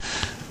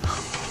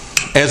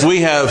As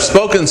we have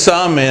spoken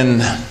some in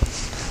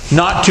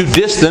not too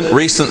distant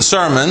recent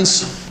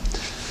sermons,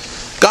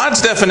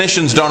 God's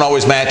definitions don't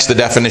always match the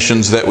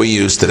definitions that we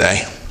use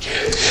today.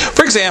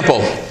 For example,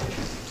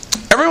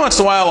 every once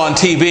in a while on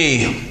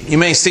TV, you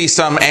may see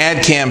some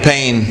ad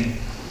campaign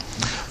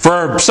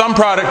for some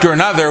product or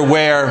another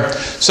where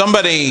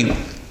somebody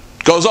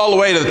goes all the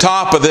way to the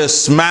top of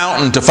this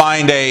mountain to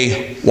find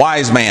a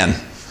wise man.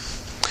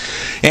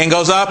 And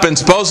goes up, and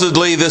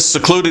supposedly this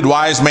secluded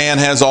wise man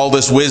has all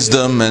this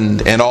wisdom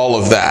and all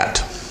of that.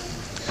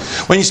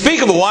 When you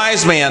speak of a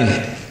wise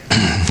man,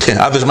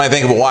 others might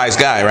think of a wise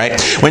guy, right?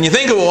 When you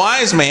think of a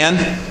wise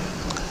man,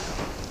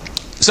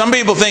 some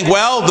people think,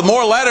 well, the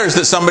more letters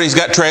that somebody's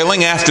got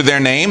trailing after their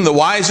name, the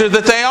wiser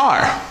that they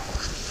are.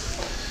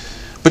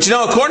 But you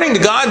know, according to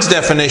God's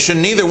definition,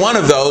 neither one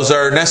of those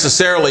are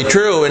necessarily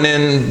true, and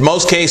in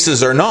most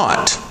cases are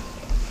not.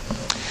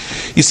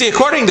 You see,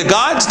 according to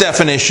God's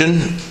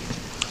definition,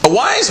 a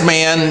wise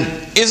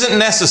man isn't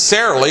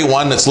necessarily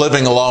one that's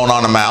living alone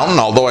on a mountain,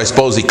 although I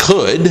suppose he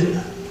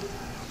could.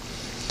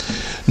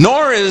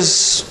 Nor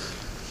is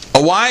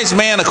a wise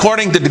man,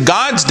 according to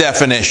God's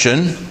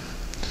definition,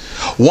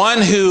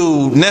 one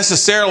who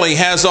necessarily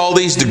has all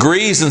these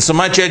degrees and so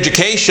much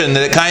education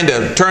that it kind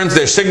of turns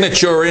their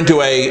signature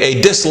into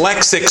a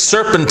dyslexic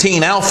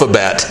serpentine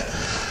alphabet.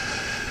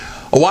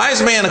 A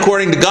wise man,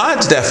 according to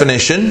God's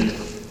definition,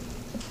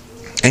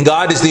 and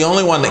God is the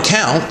only one that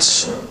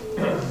counts,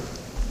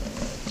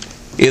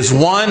 is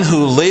one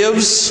who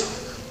lives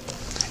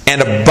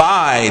and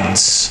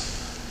abides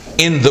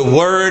in the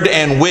word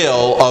and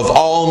will of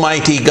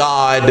Almighty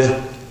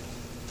God,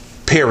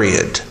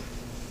 period.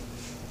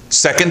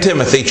 2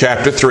 Timothy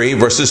chapter 3,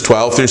 verses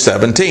 12 through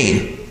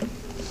 17.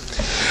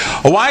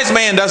 A wise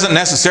man doesn't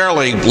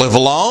necessarily live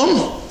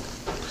alone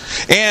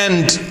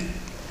and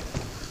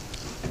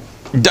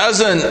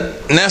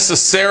doesn't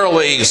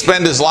necessarily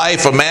spend his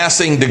life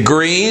amassing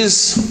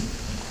degrees.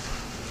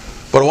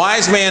 But a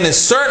wise man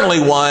is certainly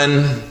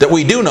one that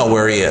we do know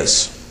where he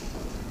is.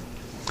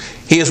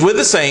 He is with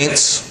the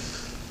saints,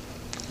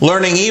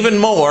 learning even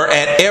more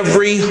at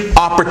every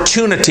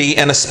opportunity,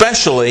 and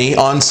especially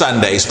on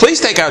Sundays.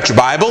 Please take out your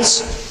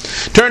Bibles.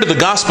 Turn to the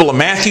Gospel of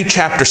Matthew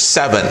chapter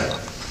 7.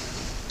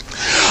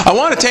 I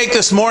want to take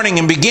this morning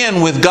and begin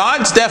with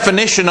God's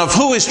definition of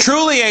who is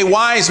truly a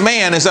wise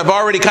man, as I've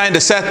already kind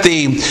of set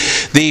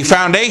the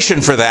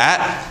foundation for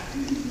that.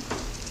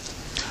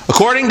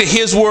 According to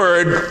His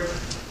Word,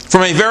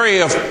 from a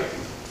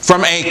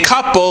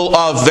couple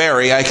of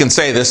I can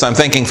say this, I'm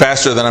thinking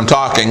faster than I'm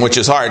talking, which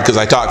is hard because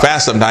I talk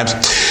fast sometimes.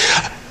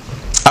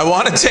 I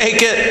want to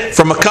take it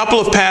from a couple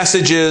of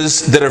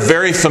passages that are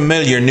very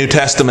familiar New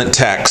Testament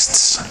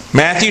texts.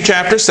 Matthew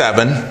chapter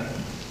 7,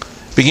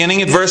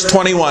 beginning at verse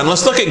 21.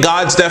 Let's look at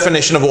God's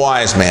definition of a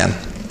wise man.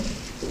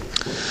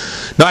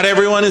 Not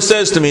everyone who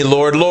says to me,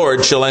 Lord,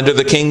 Lord, shall enter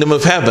the kingdom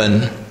of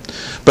heaven,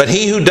 but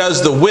he who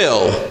does the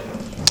will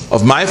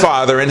of my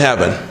Father in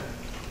heaven.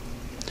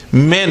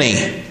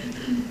 Many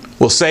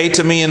will say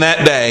to me in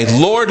that day,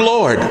 Lord,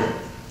 Lord,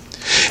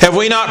 have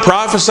we not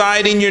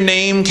prophesied in your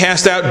name,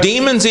 cast out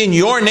demons in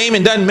your name,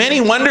 and done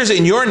many wonders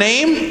in your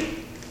name?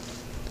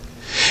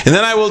 And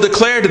then I will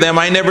declare to them,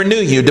 I never knew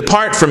you.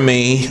 Depart from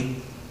me,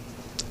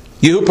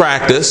 you who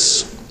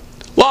practice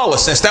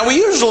lawlessness. Now we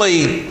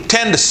usually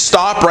tend to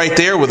stop right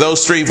there with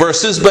those three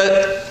verses,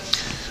 but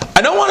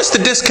I don't want us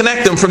to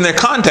disconnect them from their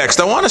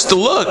context. I want us to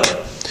look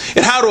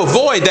at how to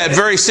avoid that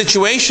very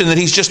situation that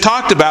he's just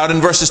talked about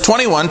in verses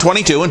 21,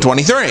 22, and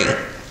 23.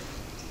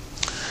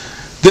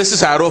 This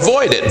is how to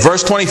avoid it.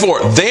 Verse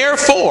 24,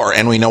 therefore,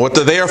 and we know what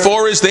the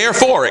therefore is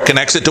therefore. It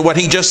connects it to what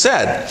he just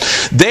said.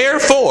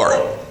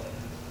 Therefore,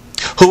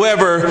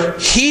 whoever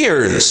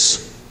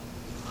hears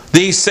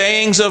these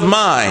sayings of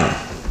mine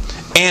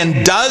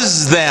and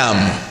does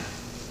them,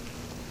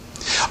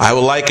 I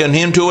will liken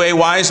him to a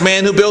wise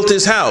man who built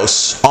his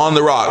house on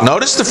the rock.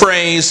 Notice the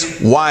phrase,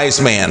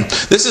 wise man.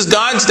 This is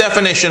God's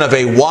definition of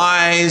a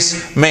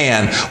wise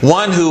man.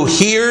 One who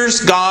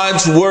hears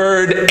God's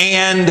word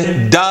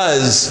and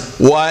does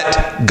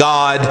what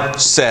God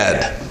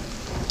said.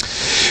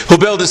 Who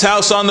built his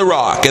house on the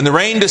rock. And the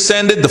rain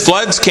descended, the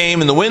floods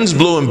came, and the winds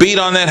blew and beat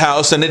on that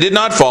house, and it did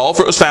not fall,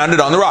 for it was founded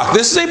on the rock.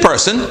 This is a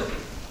person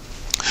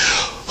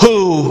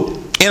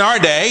who, in our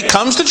day,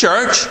 comes to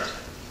church,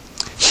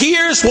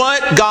 hears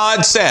what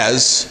God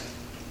says,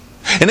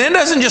 and then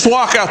doesn't just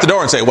walk out the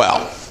door and say,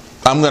 well,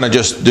 I'm going to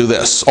just do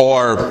this,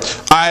 or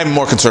I'm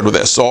more concerned with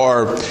this,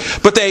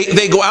 but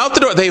they go out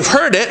the door, they've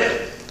heard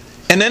it,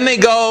 and then they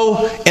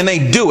go and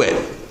they do it.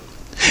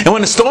 And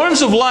when the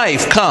storms of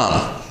life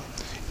come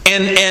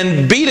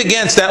and beat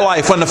against that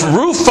life, when the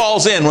roof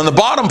falls in, when the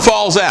bottom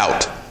falls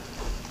out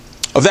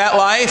of that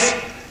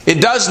life, it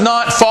does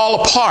not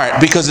fall apart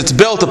because it's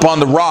built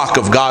upon the rock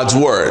of God's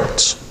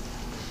words.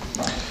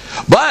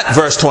 But,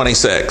 verse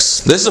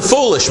 26, this is a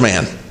foolish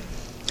man.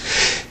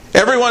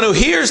 Everyone who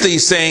hears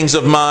these sayings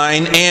of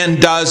mine and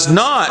does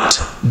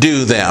not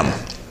do them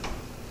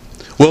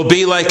will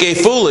be like a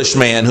foolish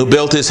man who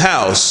built his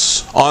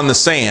house on the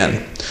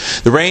sand.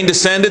 The rain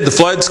descended, the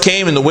floods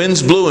came, and the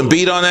winds blew and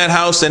beat on that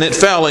house, and it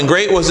fell, and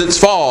great was its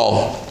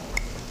fall.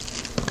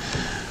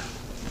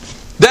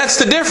 That's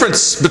the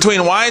difference between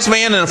a wise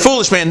man and a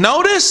foolish man.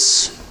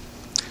 Notice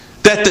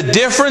that the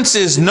difference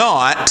is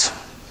not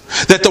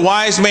that the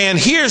wise man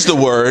hears the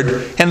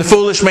word and the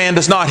foolish man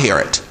does not hear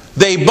it.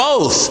 They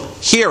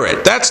both hear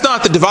it. That's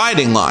not the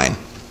dividing line.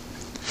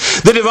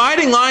 The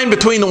dividing line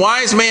between the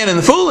wise man and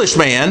the foolish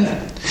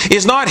man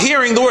is not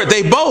hearing the word.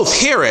 They both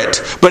hear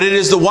it, but it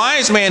is the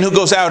wise man who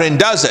goes out and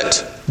does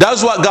it.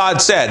 Does what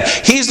God said.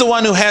 He's the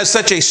one who has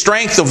such a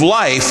strength of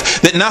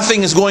life that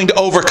nothing is going to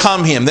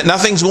overcome him, that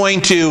nothing's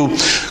going to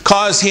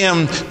cause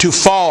him to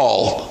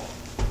fall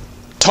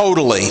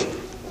totally.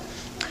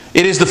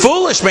 It is the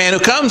foolish man who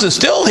comes and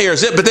still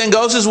hears it, but then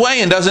goes his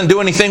way and doesn't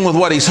do anything with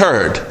what he's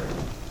heard.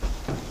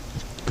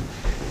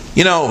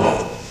 You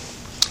know,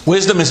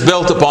 wisdom is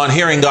built upon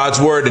hearing God's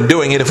word and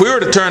doing it. If we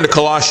were to turn to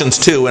Colossians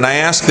 2, and I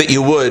ask that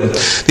you would,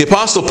 the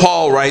Apostle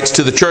Paul writes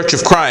to the Church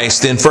of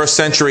Christ in first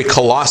century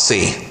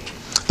Colossae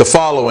the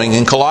following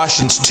in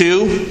Colossians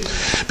 2,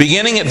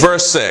 beginning at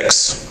verse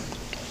 6.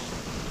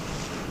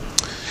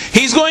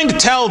 He's going to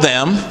tell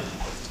them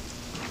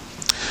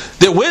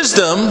that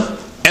wisdom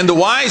and the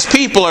wise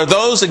people are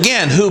those,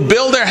 again, who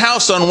build their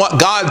house on what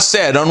God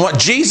said, on what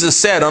Jesus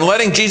said, on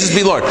letting Jesus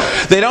be Lord.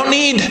 They don't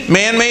need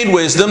man-made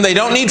wisdom. They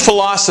don't need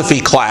philosophy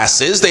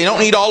classes. They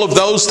don't need all of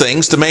those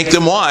things to make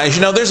them wise.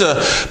 You know, there's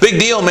a big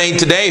deal made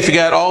today if you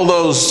got all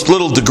those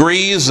little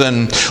degrees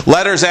and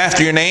letters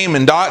after your name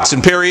and dots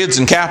and periods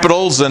and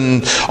capitals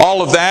and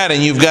all of that,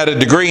 and you've got a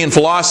degree in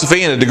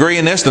philosophy and a degree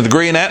in this and a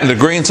degree in that and a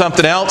degree in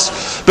something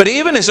else. But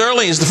even as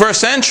early as the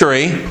first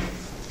century,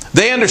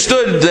 they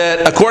understood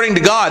that according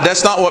to God,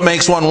 that's not what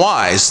makes one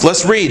wise.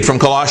 Let's read from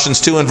Colossians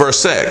 2 and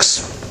verse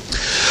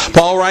 6.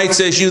 Paul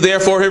writes, "As you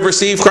therefore have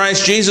received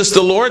Christ Jesus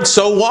the Lord,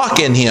 so walk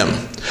in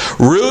Him,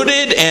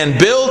 rooted and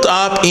built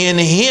up in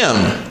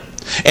Him,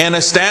 and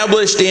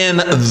established in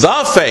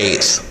the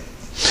faith,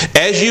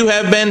 as you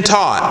have been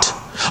taught,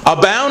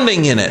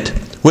 abounding in it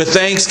with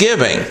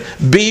thanksgiving.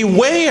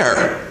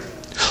 Beware,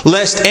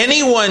 lest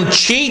anyone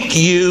cheat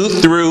you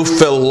through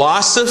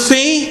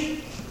philosophy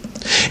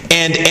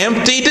and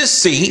empty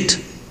deceit,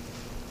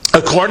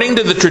 according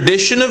to the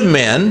tradition of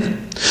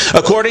men,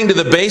 according to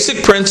the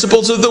basic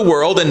principles of the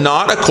world, and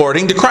not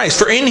according to Christ.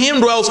 For in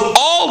Him dwells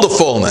all the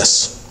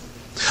fullness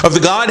of the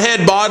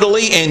Godhead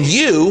bodily, and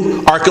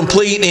you are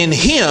complete in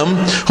Him,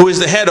 who is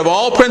the head of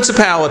all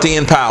principality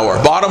and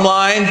power." Bottom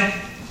line,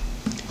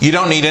 you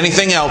don't need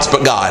anything else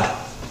but God.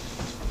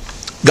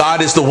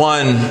 God is the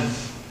one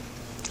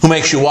who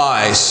makes you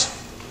wise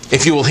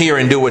if you will hear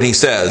and do what He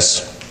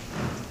says.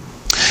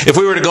 If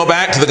we were to go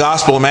back to the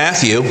Gospel of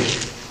Matthew,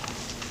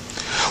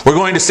 we're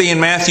going to see in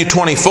Matthew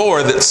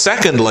 24 that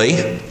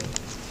secondly,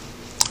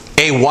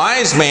 a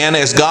wise man,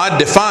 as God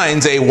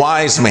defines a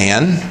wise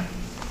man,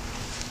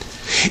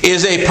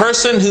 is a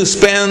person who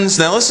spends,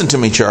 now listen to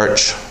me,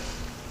 church,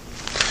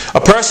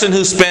 a person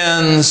who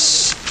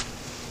spends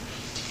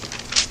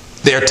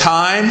their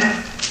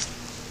time,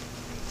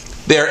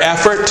 their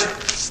effort,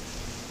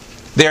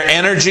 their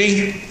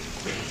energy,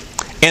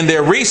 and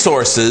their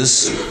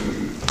resources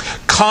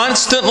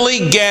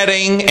constantly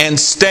getting and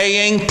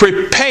staying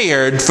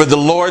prepared for the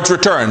Lord's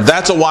return.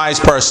 That's a wise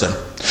person.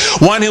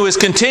 One who is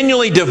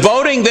continually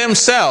devoting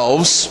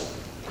themselves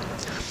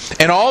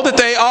and all that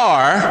they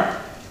are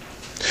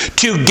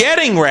to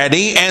getting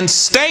ready and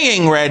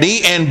staying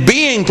ready and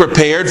being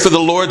prepared for the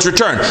Lord's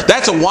return.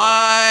 That's a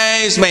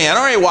wise man,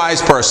 or a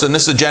wise person.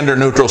 This is a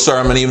gender-neutral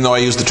sermon, even though I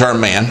use the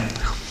term man.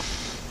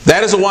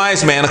 That is a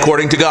wise man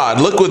according to God.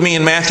 Look with me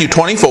in Matthew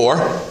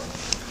 24,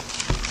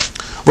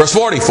 verse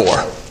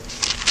 44.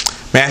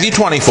 Matthew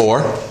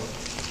 24,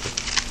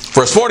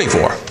 verse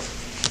 44.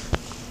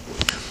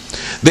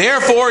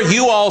 "Therefore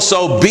you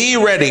also be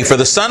ready, for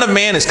the Son of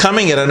Man is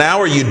coming at an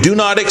hour you do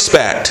not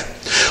expect.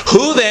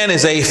 Who then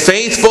is a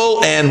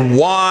faithful and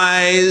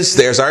wise,"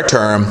 there's our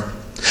term.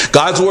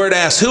 God's Word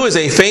asks, who is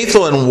a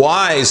faithful and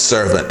wise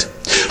servant,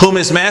 whom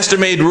his master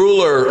made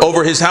ruler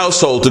over his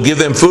household to give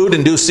them food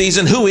in due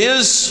season? Who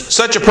is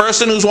such a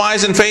person who's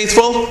wise and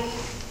faithful?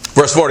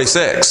 Verse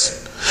 46.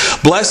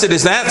 "Blessed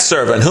is that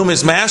servant whom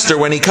his master,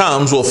 when he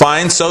comes, will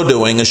find so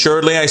doing.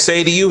 Assuredly I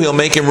say to you, he'll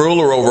make him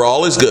ruler over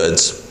all his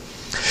goods.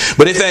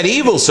 But if that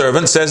evil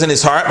servant says in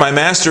his heart, my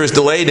master is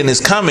delayed in his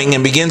coming,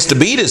 and begins to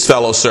beat his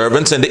fellow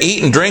servants and to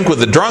eat and drink with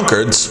the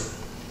drunkards,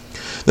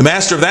 the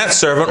master of that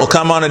servant will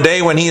come on a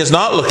day when he is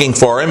not looking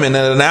for him, and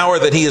at an hour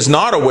that he is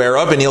not aware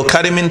of, and he'll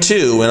cut him in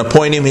two, and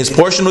appoint him his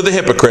portion with the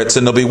hypocrites,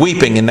 and there'll be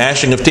weeping and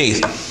gnashing of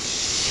teeth."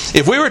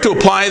 If we were to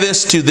apply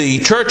this to the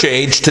church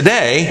age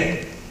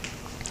today,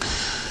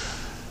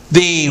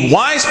 the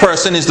wise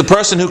person is the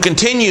person who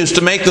continues to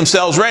make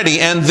themselves ready,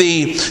 and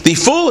the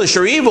foolish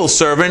or evil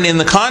servant in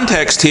the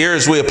context here,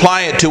 as we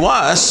apply it to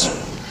us,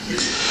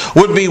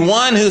 would be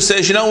one who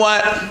says, you know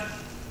what,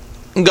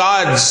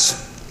 God's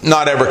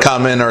not ever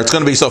coming, or it's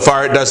going to be so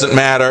far it doesn't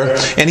matter.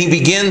 And he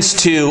begins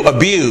to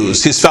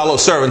abuse his fellow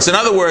servants. In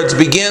other words,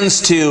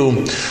 begins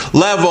to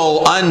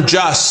level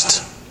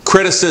unjust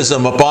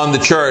criticism upon the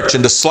church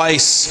and to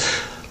slice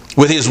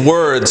with his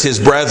words his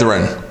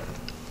brethren.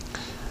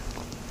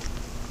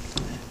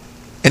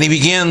 And he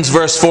begins,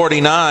 verse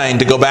 49,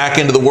 to go back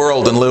into the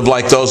world and live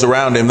like those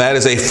around him. That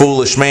is a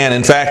foolish man.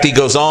 In fact, he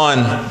goes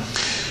on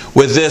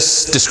with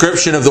this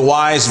description of the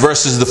wise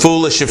versus the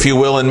foolish, if you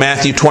will, in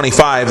Matthew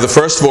 25, the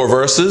first 4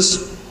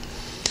 verses.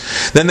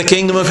 Then the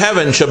kingdom of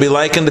heaven shall be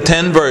likened to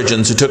 10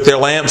 virgins who took their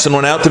lamps and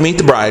went out to meet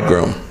the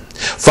bridegroom.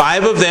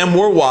 5 of them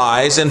were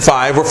wise and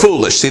 5 were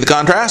foolish. See the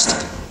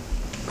contrast?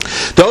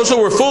 Those who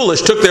were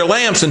foolish took their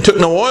lamps and took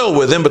no oil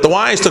with them, but the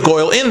wise took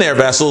oil in their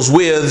vessels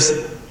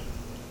with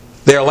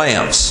their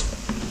lamps.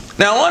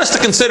 Now I want us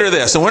to consider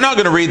this, and we're not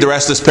going to read the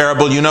rest of this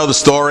parable. You know the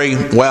story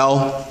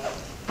well.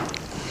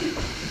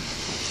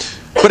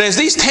 But as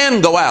these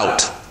 10 go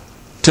out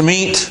to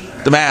meet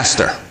the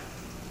master,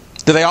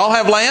 do they all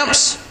have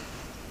lamps?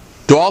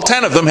 Do all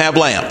 10 of them have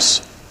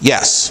lamps?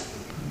 Yes.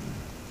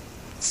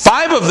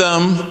 5 of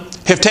them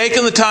have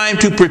taken the time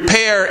to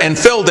prepare and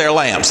fill their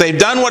lamps. They've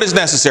done what is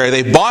necessary.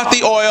 They've bought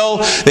the oil.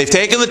 They've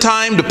taken the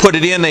time to put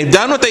it in. They've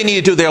done what they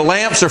needed to. Their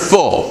lamps are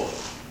full.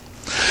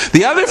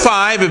 The other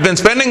 5 have been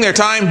spending their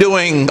time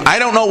doing I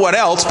don't know what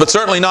else, but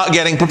certainly not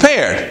getting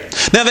prepared.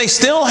 Now they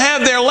still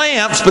have their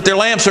lamps, but their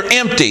lamps are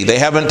empty. They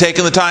haven't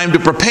taken the time to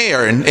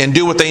prepare and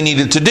do what they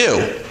needed to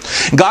do.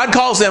 God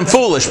calls them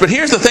foolish, but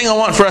here's the thing I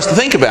want for us to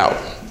think about.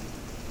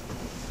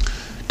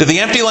 Do the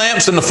empty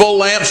lamps and the full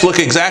lamps look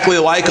exactly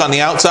alike on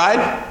the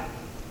outside?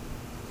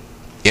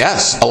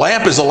 Yes. A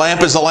lamp is a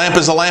lamp is a lamp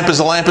is a lamp is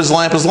a lamp is a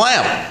lamp is a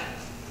lamp.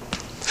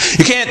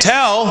 You can't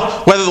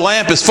tell whether the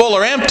lamp is full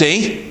or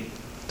empty.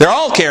 They're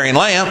all carrying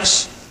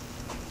lamps.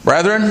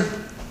 Brethren,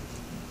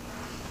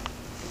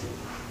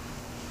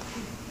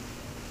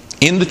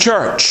 in the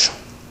church,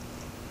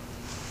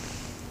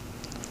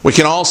 we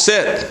can all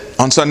sit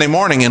on Sunday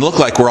morning and look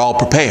like we're all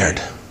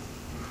prepared.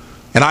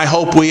 And I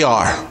hope we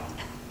are.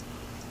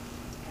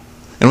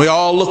 And we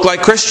all look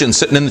like Christians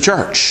sitting in the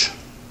church.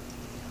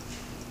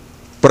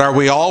 But are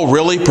we all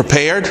really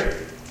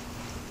prepared?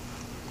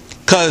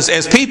 Because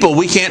as people,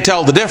 we can't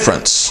tell the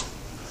difference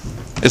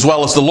as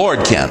well as the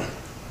Lord can.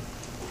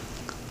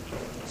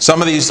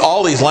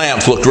 All these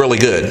lamps looked really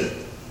good,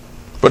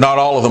 but not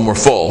all of them were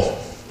full.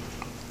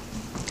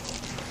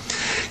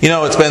 You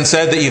know, it's been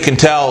said that you can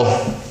tell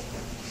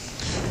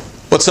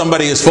what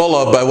somebody is full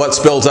of by what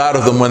spills out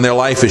of them when their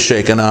life is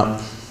shaken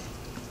up.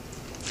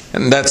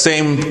 And that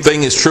same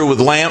thing is true with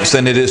lamps,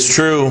 and it is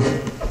true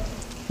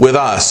with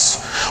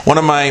us. One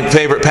of my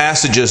favorite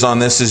passages on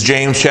this is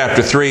James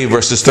chapter 3,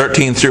 verses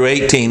 13 through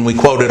 18. We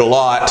quote it a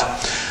lot,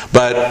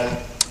 but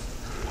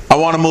I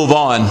want to move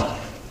on.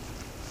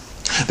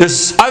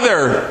 There's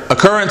other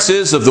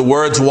occurrences of the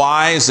words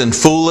wise and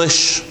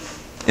foolish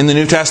in the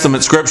New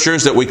Testament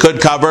scriptures that we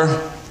could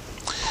cover.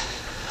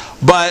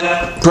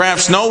 But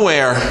perhaps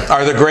nowhere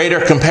are there greater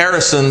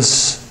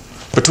comparisons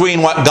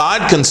between what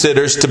God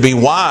considers to be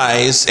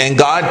wise and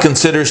God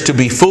considers to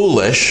be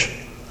foolish.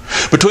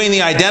 Between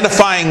the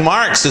identifying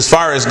marks as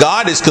far as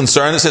God is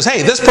concerned that says,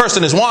 hey, this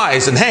person is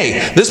wise and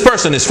hey, this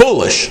person is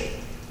foolish.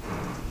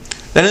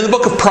 Then in the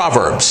book of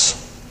Proverbs.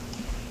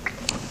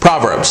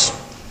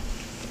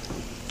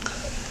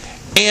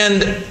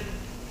 And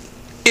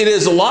it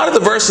is a lot of the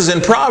verses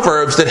in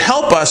Proverbs that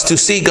help us to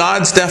see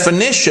God's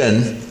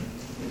definition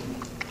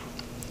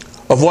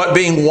of what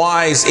being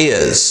wise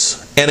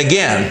is. And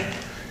again,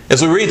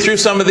 as we read through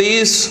some of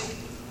these,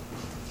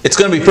 it's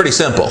going to be pretty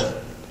simple.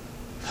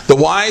 The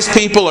wise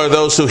people are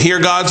those who hear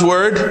God's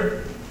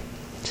word,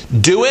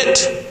 do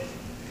it,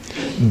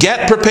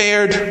 get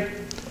prepared,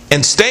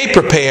 and stay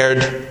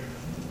prepared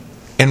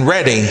and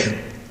ready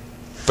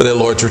for their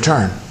Lord's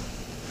return.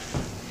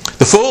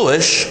 The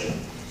foolish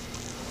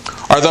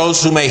are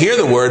those who may hear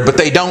the word, but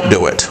they don't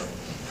do it.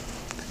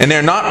 And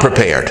they're not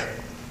prepared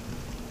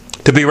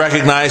to be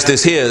recognized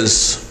as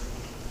His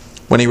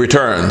when He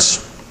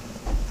returns.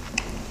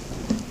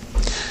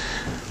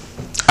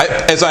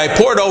 As I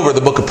pored over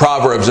the book of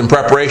Proverbs in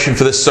preparation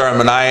for this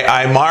sermon,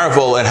 I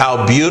marvel at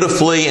how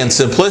beautifully and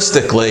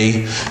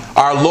simplistically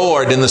our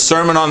Lord in the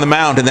Sermon on the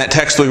Mount, in that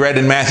text we read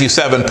in Matthew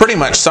 7, pretty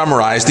much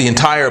summarized the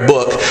entire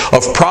book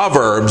of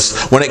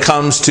Proverbs when it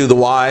comes to the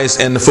wise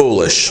and the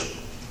foolish.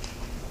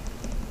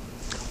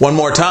 One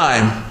more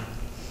time,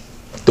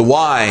 the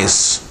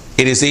wise,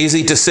 it is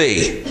easy to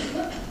see,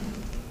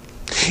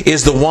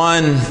 is the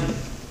one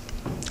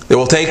that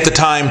will take the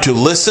time to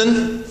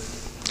listen,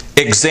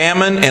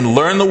 examine, and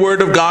learn the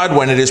Word of God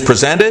when it is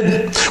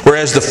presented,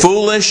 whereas the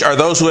foolish are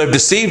those who have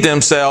deceived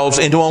themselves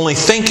into only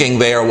thinking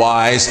they are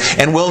wise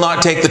and will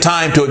not take the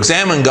time to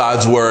examine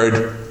God's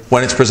Word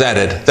when it's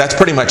presented. That's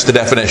pretty much the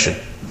definition.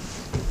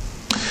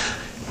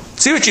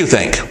 See what you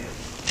think.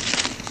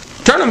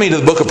 Turn with me to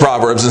the book of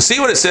Proverbs and see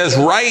what it says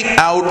right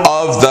out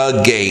of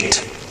the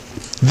gate.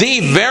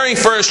 The very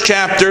first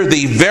chapter,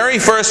 the very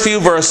first few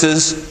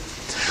verses,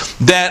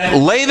 that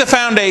lay the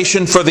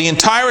foundation for the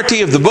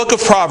entirety of the book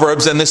of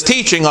Proverbs and this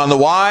teaching on the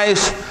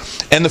wise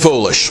and the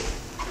foolish.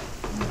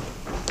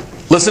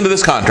 Listen to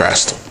this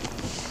contrast.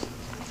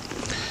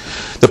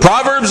 The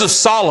Proverbs of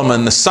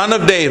Solomon, the son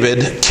of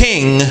David,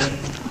 king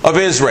of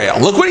Israel.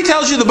 Look what he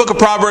tells you the book of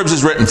Proverbs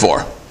is written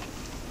for.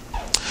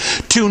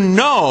 To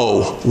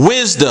know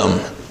wisdom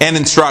and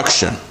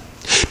instruction,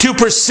 to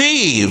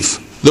perceive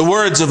the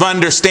words of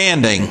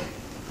understanding,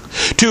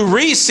 to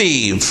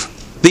receive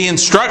the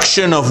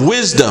instruction of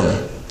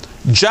wisdom,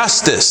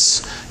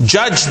 justice,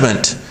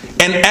 judgment,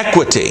 and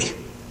equity.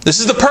 This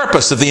is the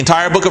purpose of the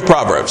entire book of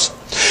Proverbs.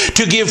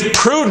 To give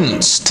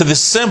prudence to the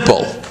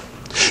simple,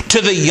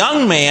 to the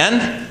young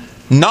man,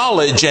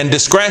 knowledge and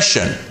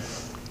discretion.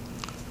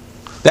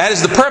 That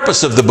is the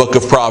purpose of the book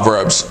of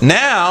Proverbs.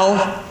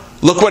 Now,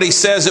 look what he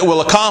says it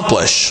will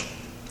accomplish.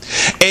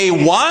 A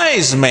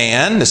wise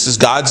man, this is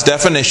God's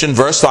definition,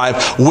 verse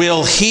 5,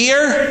 will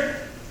hear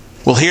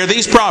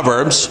these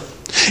proverbs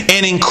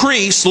and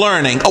increase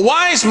learning. A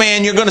wise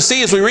man, you're going to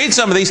see as we read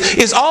some of these,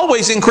 is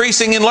always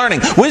increasing in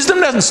learning.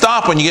 Wisdom doesn't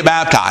stop when you get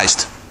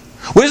baptized.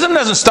 Wisdom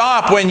doesn't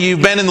stop when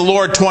you've been in the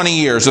Lord 20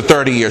 years or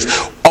 30 years.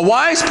 A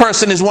wise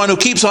person is one who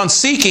keeps on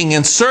seeking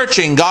and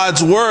searching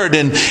God's Word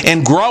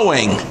and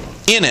growing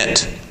in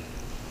it.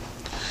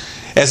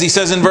 As he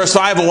says in verse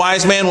 5, a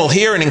wise man will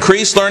hear and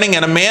increase learning,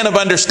 and a man of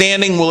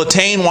understanding will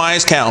attain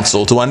wise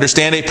counsel. To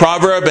understand a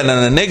proverb and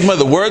an enigma,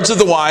 the words of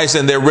the wise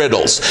and their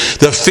riddles.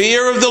 The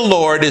fear of the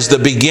Lord is the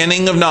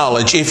beginning of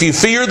knowledge. If you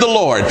fear the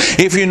Lord,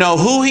 if you know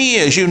who He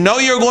is, you know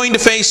you're going to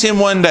face Him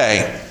one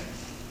day.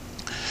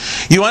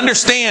 You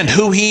understand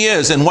who He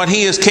is and what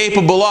He is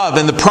capable of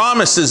and the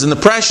promises and the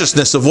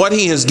preciousness of what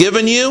He has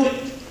given you.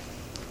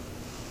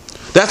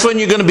 That's when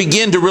you're going to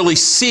begin to really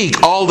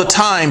seek all the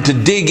time to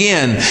dig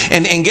in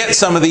and get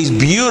some of these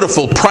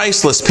beautiful,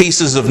 priceless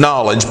pieces of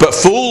knowledge. But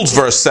fools,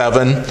 verse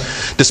 7,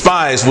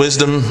 despise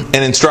wisdom and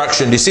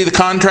instruction. Do you see the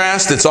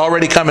contrast? It's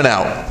already coming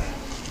out.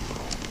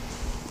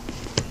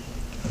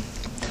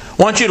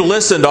 I want you to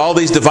listen to all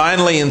these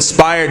divinely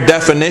inspired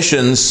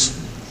definitions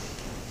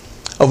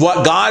of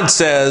what God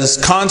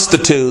says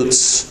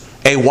constitutes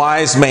a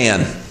wise man.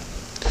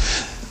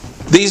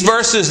 These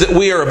verses that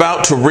we are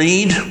about to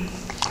read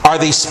are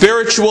the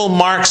spiritual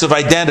marks of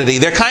identity.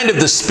 They're kind of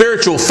the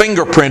spiritual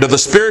fingerprint or the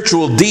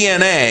spiritual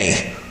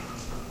DNA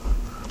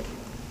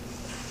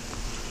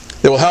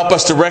that will help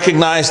us to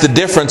recognize the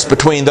difference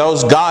between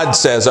those God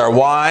says are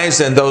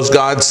wise and those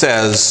God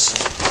says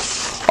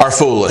are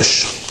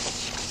foolish.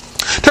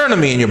 Turn to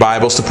me in your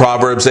Bibles to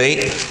Proverbs 8.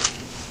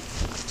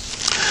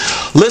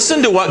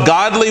 Listen to what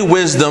godly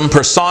wisdom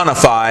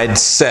personified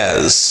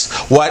says.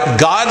 What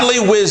godly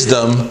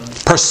wisdom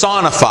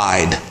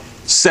personified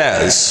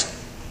says.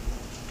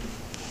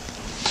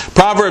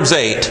 Proverbs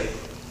 8,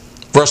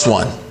 verse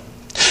 1.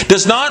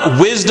 Does not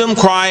wisdom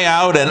cry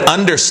out and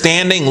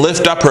understanding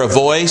lift up her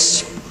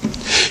voice?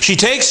 She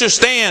takes her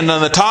stand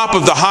on the top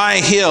of the high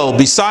hill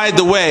beside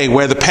the way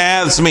where the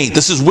paths meet.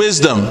 This is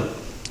wisdom,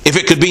 if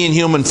it could be in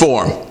human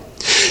form.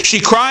 She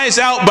cries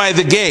out by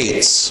the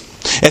gates,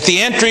 at the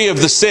entry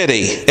of the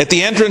city, at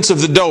the entrance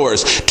of the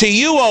doors. To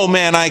you, O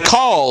men, I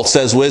call,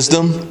 says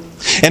wisdom,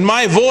 and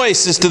my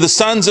voice is to the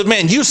sons of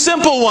men. You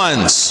simple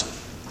ones,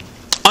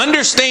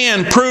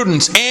 understand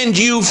prudence, and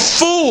you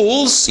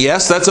fools,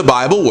 yes, that's a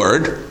Bible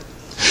word,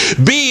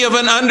 be of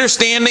an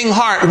understanding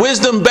heart.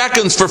 Wisdom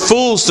beckons for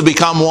fools to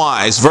become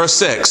wise. Verse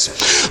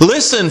 6.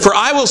 Listen, for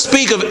I will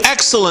speak of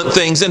excellent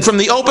things, and from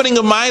the opening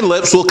of my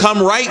lips will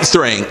come right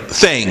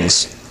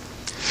things.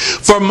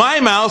 For my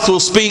mouth will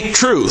speak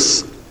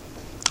truth.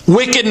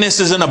 Wickedness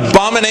is an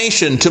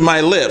abomination to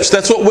my lips.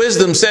 That's what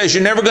wisdom says.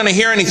 You're never going to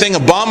hear anything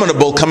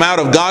abominable come out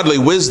of godly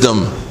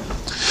wisdom.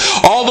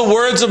 All the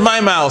words of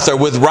my mouth are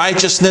with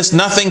righteousness,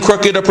 nothing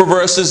crooked or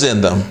perverse is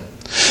in them.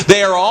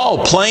 They are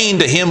all plain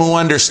to him who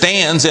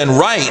understands, and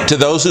right to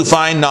those who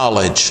find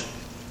knowledge.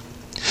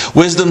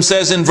 Wisdom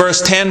says in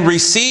verse 10,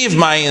 receive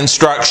my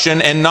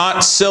instruction and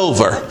not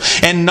silver,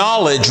 and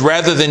knowledge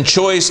rather than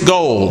choice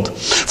gold.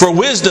 For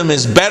wisdom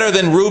is better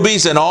than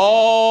rubies, and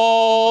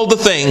all the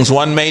things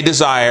one may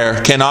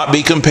desire cannot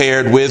be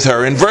compared with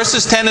her. In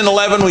verses 10 and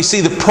 11 we see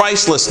the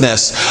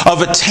pricelessness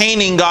of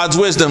attaining God's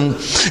wisdom.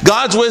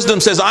 God's wisdom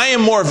says, I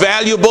am more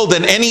valuable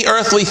than any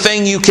earthly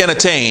thing you can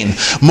attain,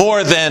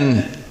 more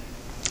than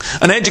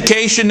an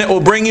education that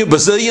will bring you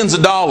bazillions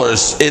of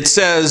dollars. It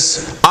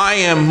says, I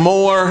am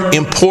more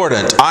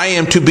important. I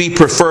am to be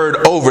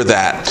preferred over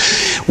that.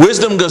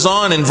 Wisdom goes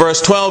on in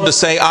verse 12 to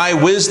say, I,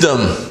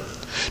 wisdom,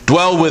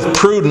 dwell with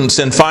prudence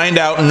and find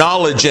out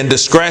knowledge and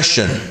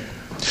discretion.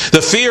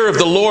 The fear of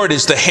the Lord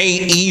is to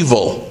hate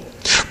evil.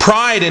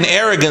 Pride and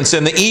arrogance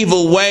and the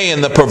evil way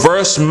and the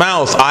perverse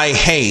mouth I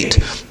hate.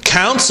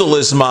 Counsel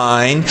is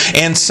mine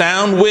and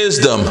sound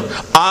wisdom.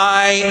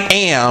 I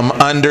am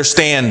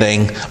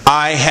understanding.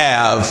 I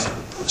have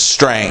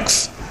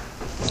strength.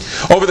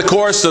 Over the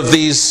course of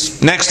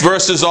these next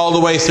verses all the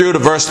way through to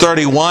verse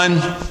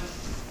 31,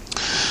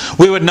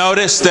 we would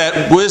notice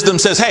that wisdom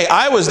says, hey,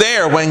 I was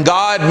there when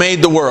God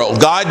made the world.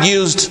 God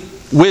used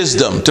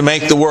wisdom to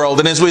make the world.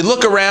 And as we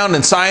look around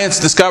and science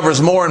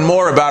discovers more and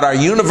more about our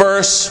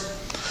universe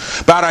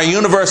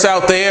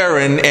out there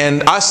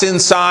and us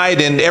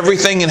inside and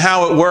everything and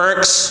how it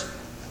works,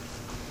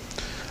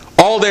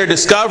 all they're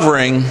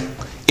discovering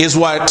is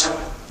what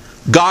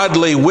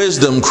godly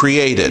wisdom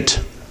created.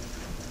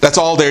 That's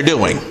all they're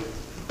doing.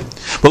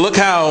 But look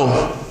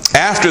how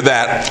after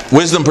that,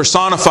 wisdom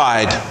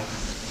personified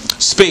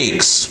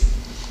speaks.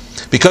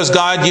 Because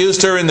God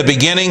used her in the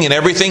beginning in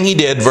everything He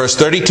did, verse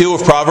 32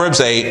 of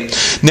Proverbs 8,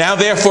 "Now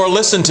therefore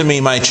listen to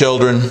me, my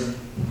children.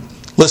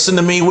 Listen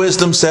to me,"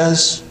 wisdom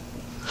says.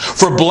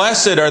 "For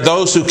blessed are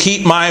those who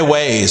keep my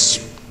ways.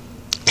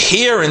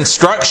 Hear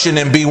instruction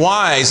and be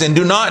wise, and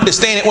do not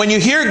disdain it." When you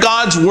hear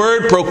God's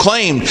word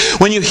proclaimed,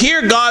 when you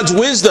hear God's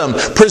wisdom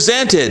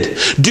presented,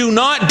 do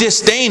not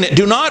disdain it.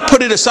 Do not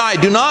put it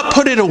aside. Do not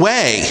put it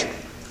away.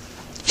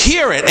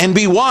 Hear it and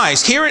be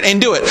wise. Hear it and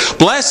do it.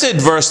 "Blessed,"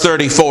 verse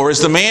 34, "is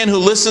the man who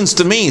listens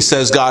to me,"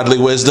 says godly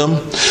wisdom,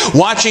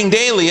 "watching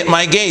daily at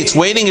my gates,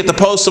 waiting at the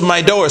posts of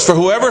my doors. For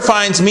whoever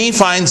finds me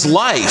finds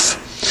life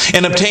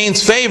and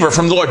obtains favor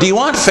from the Lord." Do you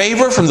want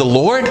favor from the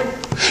Lord?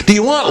 Do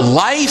you want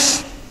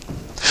life?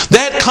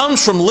 That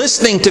comes from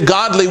listening to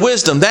godly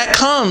wisdom. That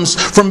comes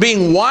from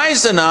being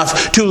wise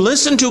enough to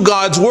listen to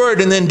God's word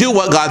and then do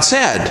what God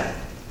said.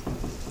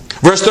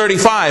 Verse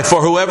 35,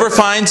 "For whoever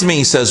finds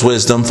me," says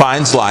wisdom,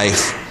 "finds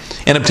life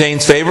and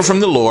obtains favor from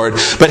the Lord.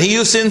 But he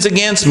who sins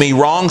against me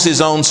wrongs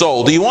his own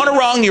soul." Do you want to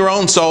wrong your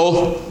own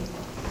soul?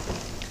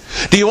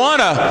 Do you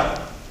want to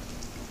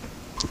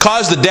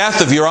cause the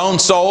death of your own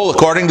soul,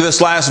 according to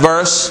this last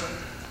verse?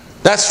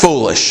 That's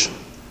foolish.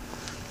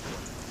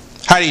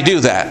 How do you do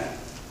that?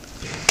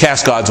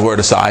 Cast God's word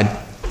aside.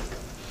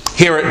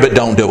 Hear it, but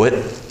don't do it.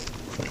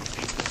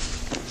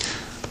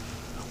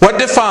 What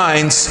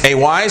defines a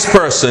wise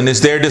person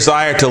is their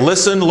desire to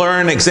listen,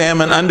 learn,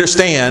 examine,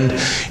 understand,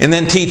 and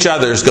then teach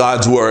others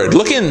God's word.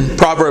 Look in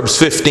Proverbs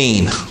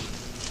 15.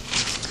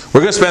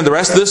 We're going to spend the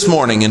rest of this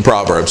morning in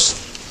Proverbs.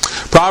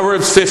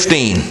 Proverbs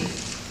 15,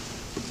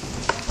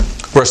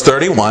 verse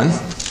 31.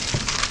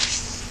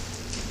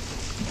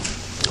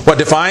 What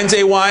defines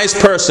a wise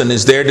person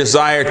is their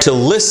desire to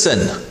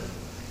listen,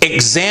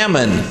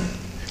 examine,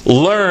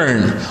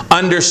 learn,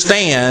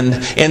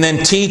 understand, and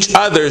then teach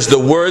others the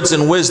words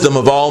and wisdom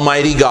of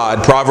Almighty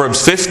God. Proverbs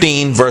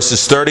 15,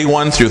 verses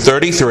 31 through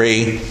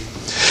 33.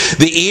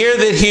 "The ear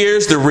that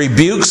hears the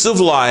rebukes of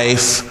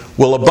life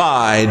will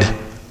abide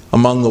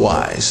among the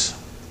wise."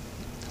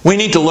 We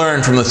need to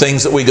learn from the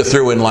things that we go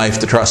through in life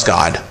to trust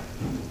God.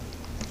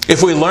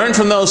 If we learn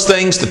from those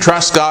things to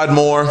trust God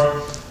more,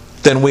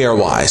 then we are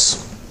wise.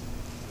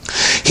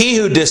 "He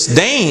who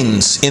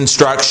disdains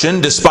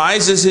instruction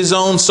despises his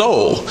own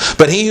soul,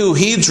 but he who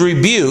heeds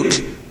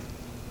rebuke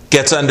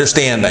gets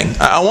understanding."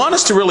 I want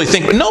us to really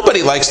think, but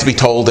nobody likes to be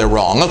told they're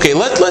wrong. Okay,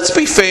 let's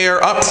be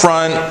fair up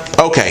front.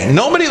 Okay,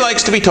 nobody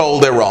likes to be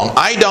told they're wrong.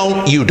 I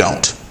don't, you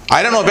don't.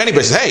 I don't know if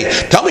anybody says,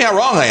 "Hey, tell me how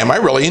wrong I am. I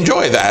really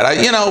enjoy that."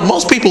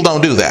 Most people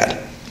don't do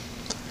that.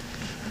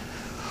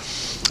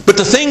 But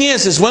the thing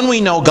is when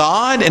we know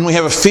God and we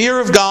have a fear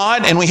of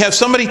God and we have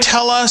somebody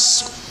tell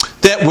us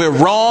that we're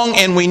wrong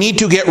and we need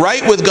to get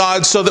right with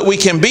God so that we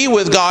can be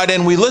with God,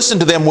 and we listen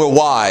to them, we're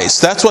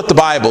wise. That's what the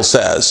Bible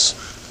says.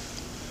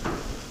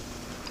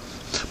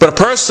 But a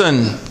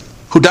person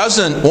who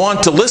doesn't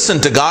want to listen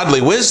to godly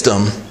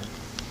wisdom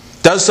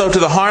does so to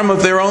the harm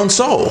of their own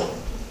soul.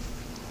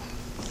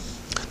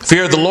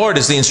 Fear of the Lord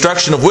is the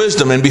instruction of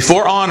wisdom, and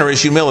before honor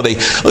is humility.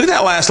 Look at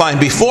that last line.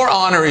 Before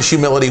honor is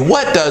humility.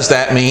 What does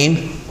that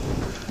mean?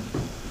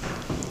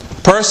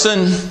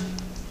 Person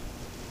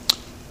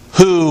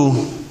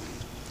who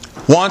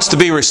wants to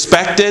be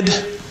respected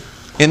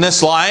in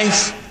this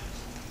life.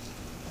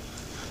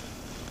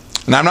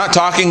 And I'm not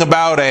talking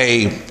about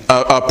a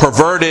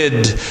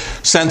perverted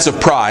sense of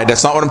pride.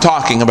 That's not what I'm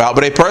talking about.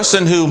 But a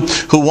person who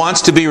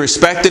wants to be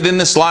respected in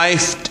this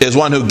life is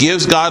one who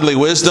gives godly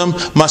wisdom,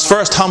 must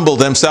first humble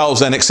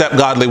themselves and accept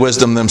godly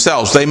wisdom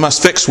themselves. They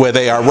must fix where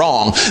they are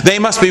wrong. They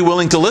must be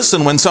willing to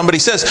listen when somebody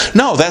says,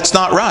 "No, that's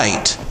not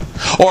right."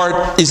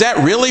 Or, "Is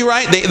that really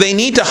right?" They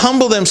need to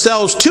humble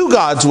themselves to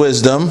God's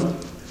wisdom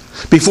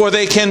before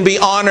they can be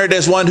honored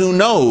as one who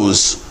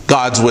knows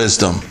God's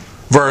wisdom.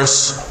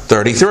 Verse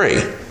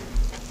 33.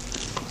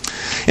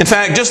 In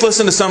fact, just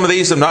listen to some of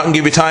these. I'm not going to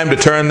give you time to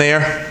turn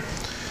there.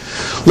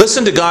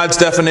 Listen to God's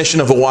definition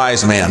of a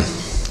wise man.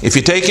 If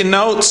you're taking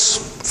notes,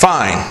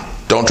 fine.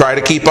 Don't try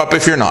to keep up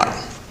if you're not.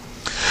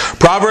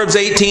 Proverbs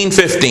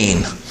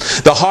 18:15.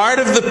 "The heart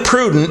of the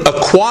prudent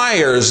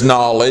acquires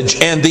knowledge,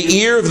 and the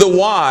ear of the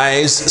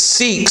wise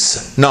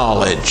seeks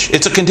knowledge."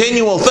 It's a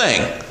continual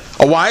thing.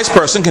 A wise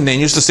person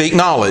continues to seek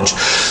knowledge.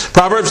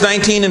 Proverbs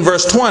 19 and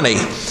verse 20.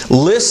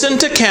 "Listen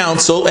to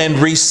counsel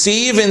and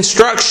receive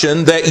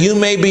instruction, that you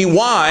may be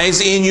wise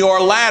in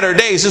your latter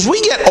days." As we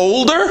get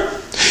older,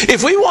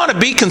 if we want to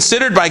be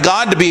considered by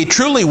God to be a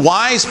truly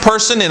wise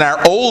person in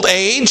our old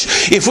age,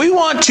 if we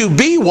want to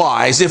be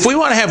wise, if we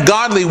want to have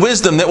godly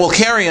wisdom that will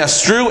carry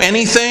us through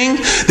anything,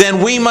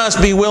 then we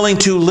must be willing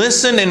to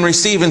listen and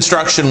receive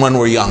instruction when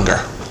we're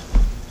younger.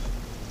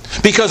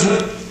 Because,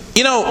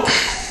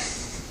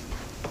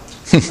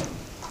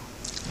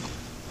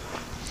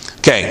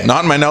 okay,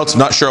 not in my notes, I'm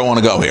not sure I want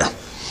to go here.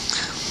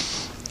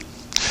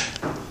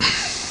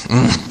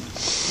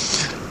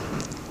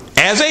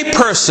 As a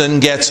person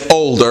gets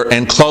older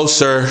and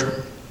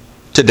closer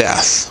to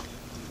death,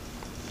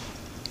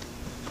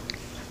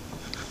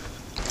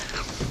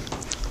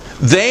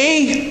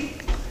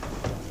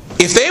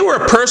 if they were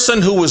a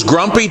person who was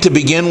grumpy to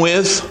begin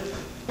with,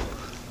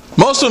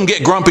 most of them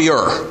get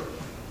grumpier.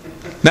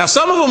 Now,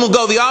 some of them will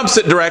go the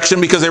opposite direction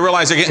because they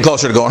realize they're getting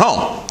closer to going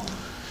home.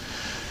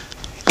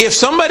 If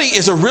somebody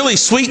is a really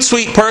sweet,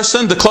 sweet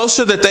person, the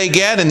closer that they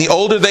get and the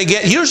older they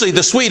get, usually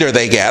the sweeter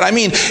they get. I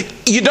mean,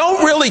 you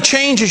don't really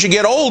change as you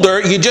get older.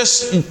 You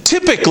just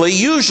typically,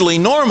 usually,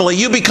 normally,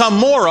 you become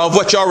more of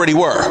what you already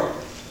were.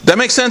 That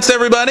make sense to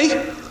everybody?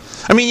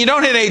 I mean, you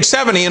don't hit age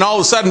 70 and all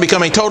of a sudden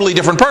become a totally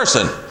different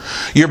person.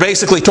 You're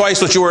basically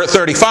twice what you were at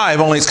 35,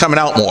 only it's coming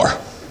out more.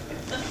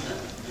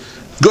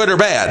 Good or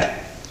bad?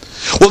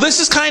 Well, this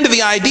is kind of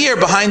the idea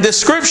behind this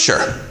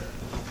scripture.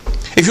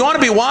 If you want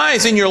to be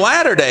wise in your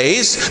latter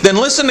days, then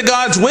listen to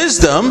God's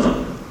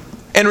wisdom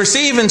and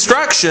receive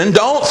instruction.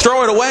 Don't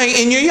throw it away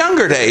in your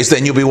younger days.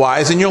 Then you'll be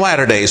wise in your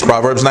latter days.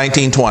 Proverbs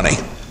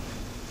 19:20.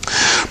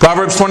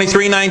 Proverbs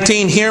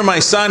 23:19, hear my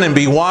son and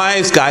be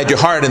wise, guide your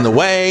heart in the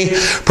way.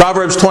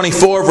 Proverbs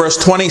 24 verse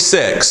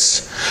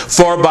 26,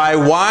 for by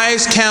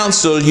wise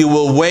counsel you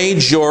will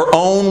wage your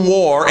own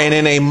war, and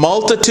in a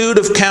multitude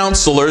of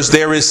counselors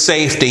there is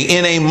safety.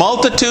 In a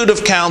multitude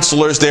of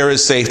counselors there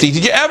is safety.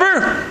 Did you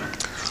ever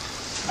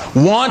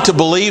want to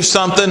believe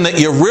something that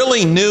you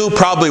really knew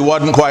probably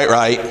wasn't quite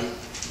right?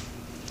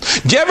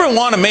 Did you ever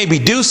want to maybe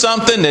do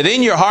something that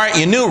in your heart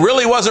you knew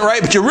really wasn't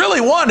right, but you really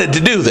wanted to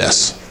do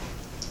this?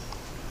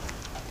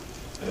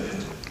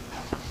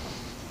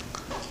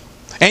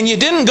 And you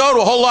didn't go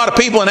to a whole lot of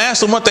people and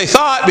ask them what they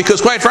thought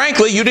because, quite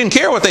frankly, you didn't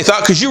care what they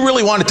thought because you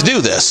really wanted to do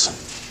this.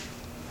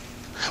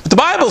 But the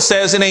Bible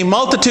says, in a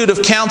multitude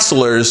of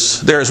counselors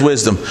there is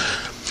wisdom.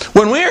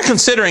 When we are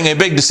considering a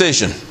big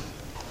decision,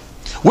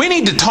 we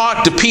need to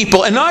talk to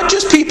people, and not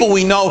just people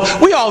we know.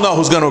 We all know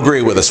who's going to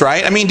agree with us,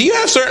 right? I mean, do you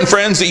have certain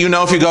friends that you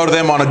know if you go to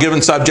them on a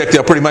given subject,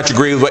 they'll pretty much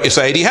agree with what you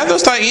say? Do you have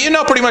those types? You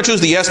know pretty much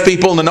who's the yes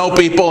people and the no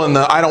people and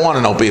the I don't want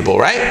to know people,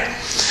 right?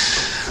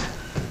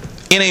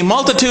 In a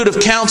multitude of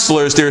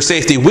counselors there is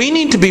safety. We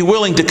need to be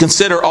willing to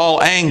consider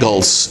all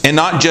angles and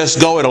not just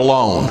go it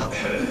alone.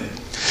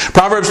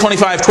 Proverbs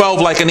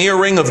 25:12, like an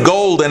earring of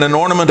gold and an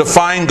ornament of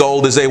fine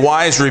gold is a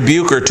wise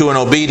rebuker to an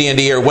obedient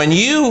ear. When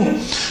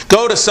you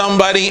go to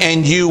somebody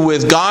and you,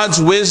 with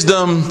God's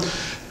wisdom,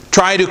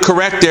 try to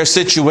correct their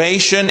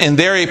situation, and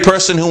they're a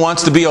person who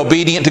wants to be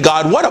obedient to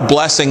God, what a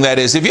blessing that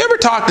is. Have you ever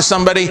talked to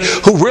somebody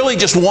who really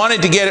just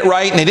wanted to get it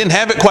right and they didn't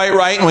have it quite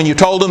right, and when you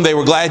told them, they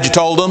were glad you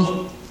told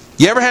them?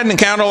 You ever had an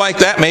encounter like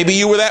that? Maybe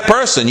you were that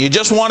person. You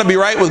just want to be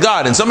right with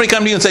God. And somebody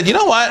come to you and said, you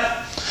know what?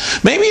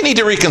 Maybe you need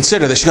to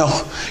reconsider this. You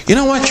go, you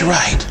know what? You're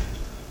right.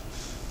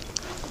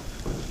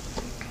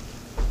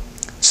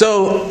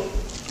 So,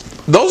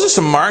 those are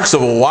some marks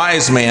of a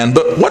wise man.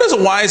 But what does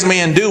a wise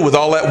man do with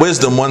all that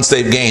wisdom once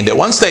they've gained it?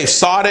 Once they've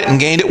sought it and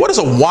gained it, what does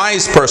a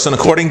wise person,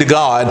 according to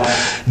God,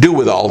 do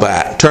with all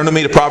that? Turn to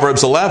me to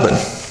Proverbs 11.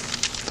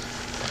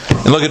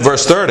 And look at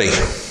verse 30.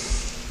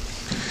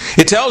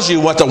 It tells you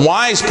what the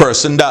wise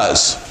person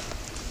does.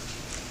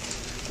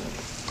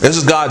 This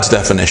is God's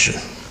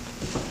definition.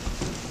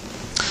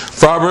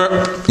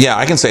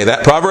 I can say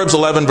that. Proverbs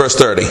 11 verse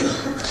 30.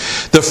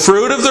 The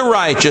fruit of the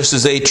righteous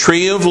is a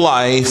tree of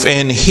life,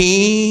 and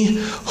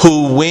he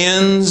who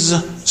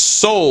wins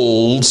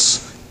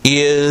souls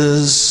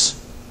is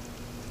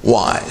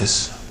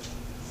wise.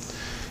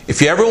 If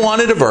you ever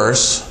wanted a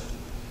verse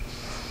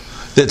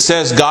that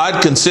says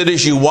God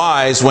considers you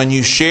wise when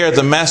you share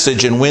the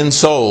message and win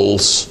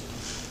souls,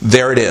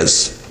 there it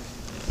is.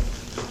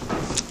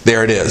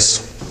 There it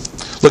is.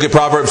 Look at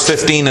Proverbs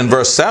 15 and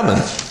verse 7.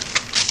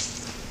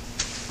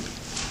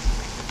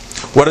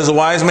 What does a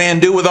wise man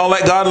do with all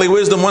that godly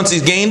wisdom once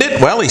he's gained it?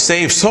 Well, he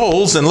saves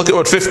souls. And look at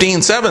what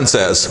 15:7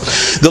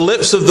 says. The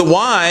lips of the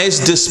wise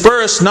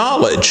disperse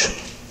knowledge.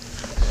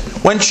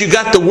 Once you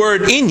got the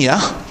word in you,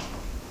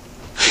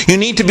 you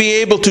need to be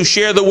able to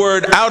share the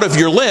word out of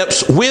your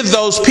lips with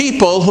those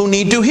people who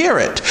need to hear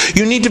it.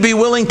 You need to be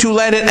willing to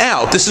let it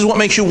out. This is what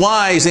makes you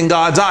wise in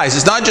God's eyes.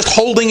 It's not just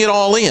holding it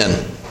all in.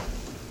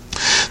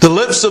 The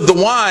lips of the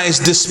wise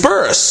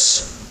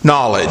disperse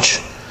knowledge,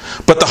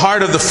 but the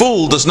heart of the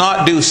fool does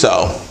not do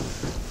so.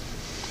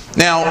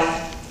 Now,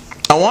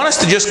 I want us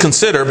to just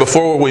consider,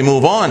 before we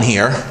move on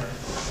here,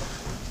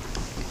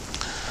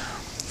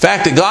 the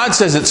fact that God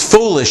says it's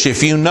foolish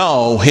if you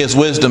know His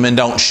wisdom and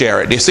don't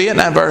share it. Do you see it in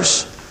that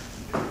verse?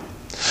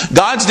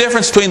 God's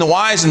difference between the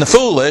wise and the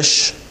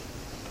foolish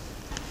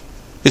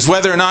is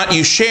whether or not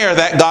you share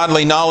that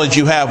godly knowledge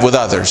you have with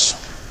others.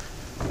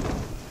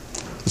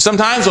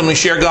 Sometimes when we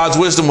share God's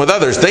wisdom with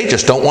others, they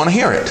just don't want to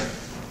hear it.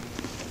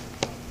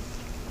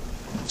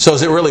 So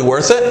is it really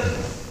worth it?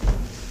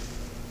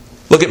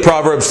 Look at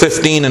Proverbs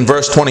 15 and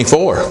verse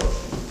 24.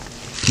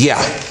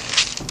 Yeah,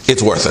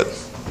 it's worth it.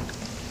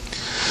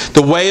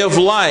 The way of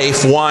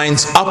life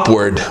winds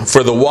upward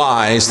for the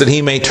wise, that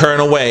he may turn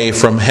away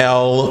from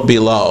hell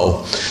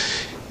below.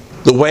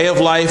 The way of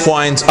life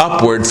winds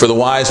upward for the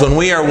wise. When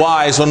we are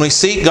wise, when we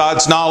seek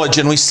God's knowledge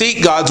and we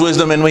seek God's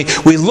wisdom and we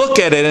look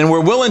at it and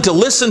we're willing to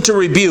listen to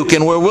rebuke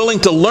and we're willing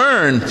to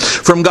learn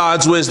from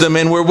God's wisdom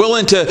and we're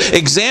willing to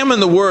examine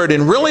the Word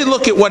and really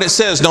look at what it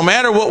says, no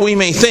matter what we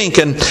may think,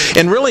 and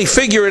really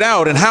figure it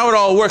out and how it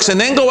all works,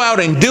 and then go out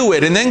and do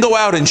it and then go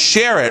out and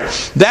share it.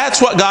 That's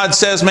what God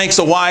says makes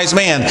a wise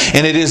man.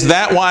 And it is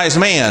that wise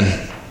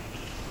man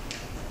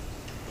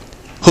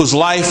whose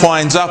life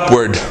winds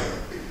upward.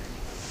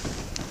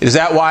 It is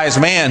that wise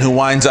man who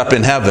winds up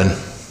in heaven.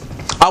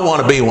 I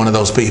want to be one of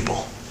those people.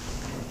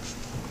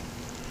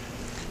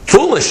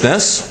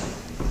 Foolishness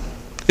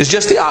is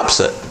just the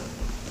opposite.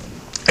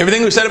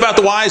 Everything we said about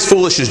the wise,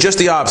 foolish is just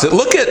the opposite.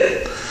 Look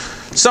at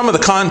some of the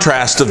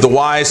contrast of the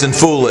wise and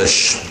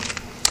foolish.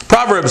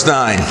 Proverbs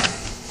 9.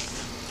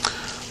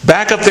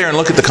 Back up there and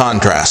look at the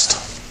contrast.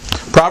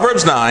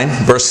 Proverbs 9,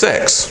 verse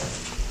 6.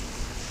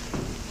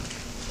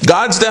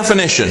 God's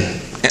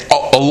definition.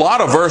 A lot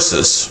of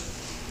verses.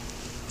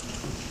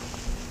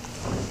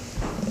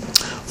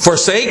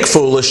 Forsake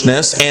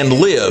foolishness and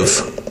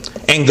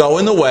live, and go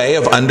in the way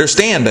of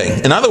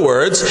understanding. In other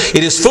words,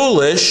 it is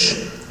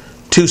foolish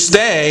to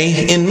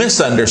stay in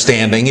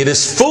misunderstanding. It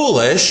is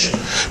foolish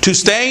to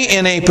stay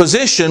in a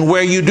position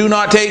where you do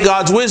not take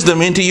God's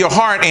wisdom into your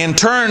heart and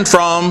turn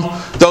from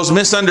those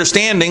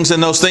misunderstandings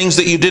and those things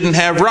that you didn't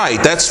have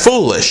right. That's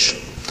foolish.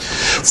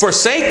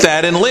 Forsake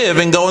that and live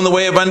and go in the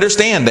way of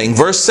understanding.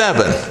 Verse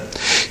 7.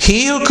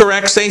 He who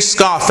corrects a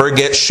scoffer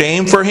gets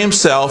shame for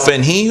himself,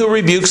 and he who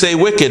rebukes a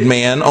wicked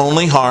man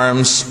only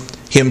harms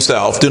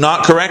himself. Do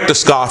not correct a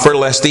scoffer,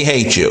 lest he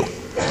hate you.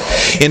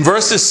 In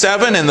verses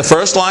 7 and the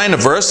first line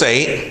of verse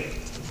 8,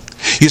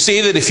 you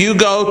see that if you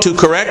go to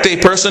correct a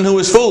person who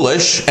is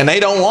foolish, and they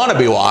don't want to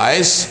be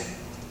wise,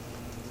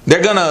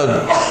 they're going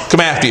to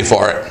come after you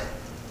for it.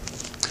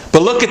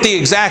 But look at the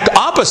exact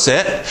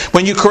opposite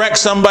when you correct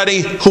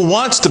somebody who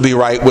wants to be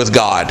right with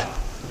God.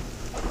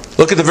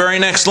 Look at the very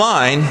next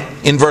line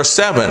in verse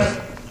 8.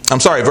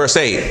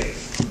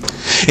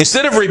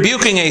 Instead of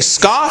rebuking a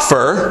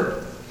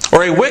scoffer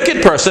or a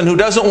wicked person who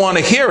doesn't want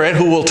to hear it,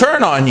 who will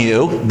turn on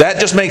you, that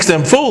just makes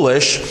them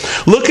foolish.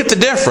 Look at the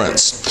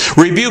difference.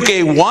 Rebuke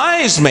a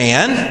wise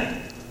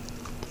man,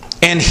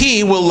 and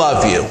he will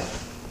love you.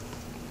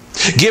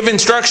 Give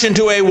instruction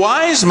to a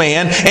wise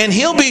man, and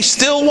he'll be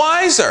still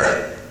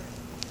wiser.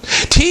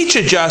 Teach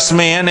a just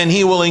man, and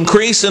he will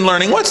increase in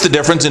learning. What's the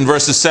difference in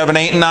verses 7,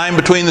 8, and 9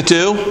 between the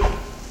two?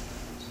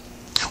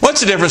 What's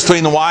the difference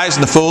between the wise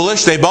and the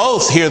foolish? They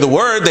both hear the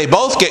word. They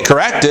both get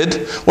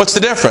corrected. What's the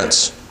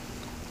difference?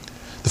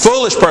 The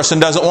foolish person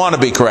doesn't want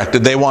to be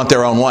corrected. They want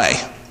their own way.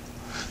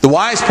 The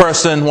wise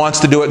person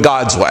wants to do it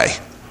God's way.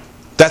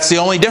 That's the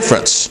only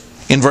difference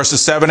in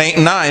verses 7, 8,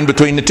 and 9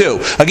 between the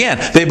two. Again,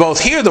 they both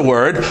hear the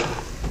word.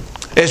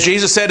 As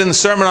Jesus said in the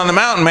Sermon on the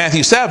Mount in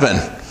Matthew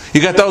 7,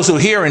 you got those who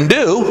hear and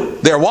do,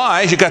 they're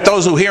wise. You got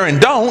those who hear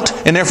and don't,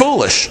 and they're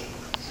foolish.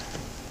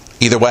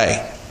 Either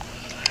way.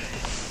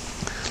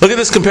 Look at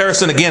this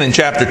comparison again in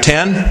chapter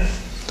 10.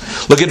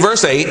 Look at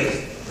verse 8.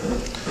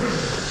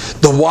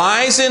 The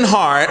wise in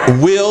heart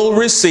will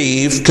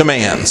receive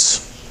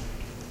commands,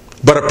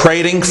 but a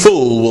prating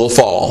fool will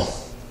fall.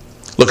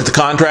 Look at the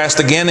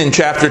contrast again in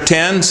chapter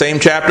 10, same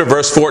chapter,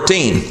 verse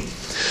 14.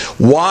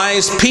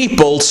 Wise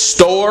people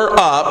store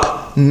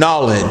up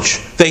knowledge.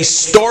 They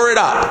store it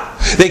up.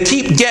 They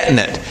keep getting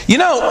it. You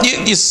know,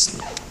 used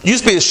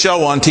to be a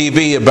show on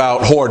TV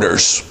about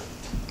hoarders,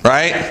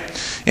 right?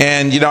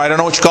 And, I don't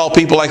know what you call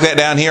people like that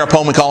down here. Up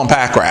home we call them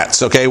pack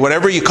rats, okay?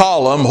 Whatever you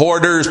call them,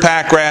 hoarders,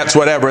 pack rats,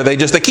 whatever, they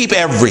keep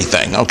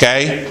everything,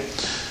 okay?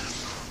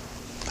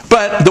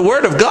 But the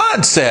Word of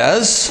God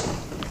says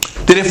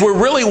that if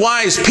we're really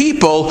wise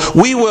people,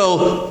 we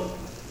will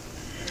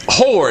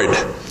hoard.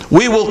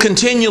 We will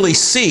continually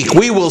seek.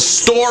 We will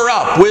store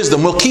up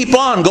wisdom. We'll keep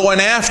on going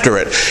after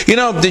it.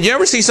 Did you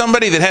ever see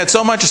somebody that had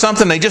so much of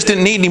something they just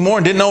didn't need anymore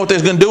and didn't know what they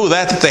was going to do with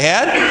that they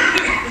had?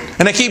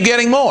 And they keep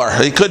getting more.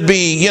 It could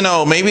be,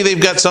 maybe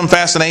they've got some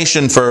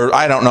fascination for,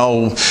 I don't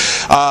know,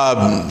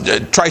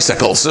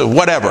 tricycles,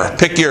 whatever.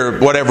 Pick your,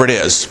 whatever it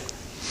is.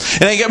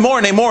 And they get more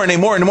and they more and they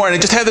more and more. And they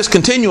just have this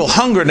continual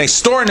hunger and they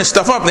storing this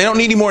stuff up. And they don't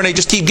need any more and they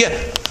just keep getting.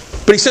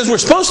 But he says we're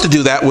supposed to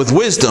do that with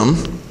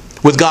wisdom.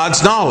 With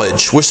God's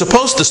knowledge. We're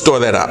supposed to store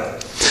that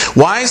up.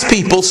 Wise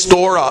people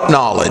store up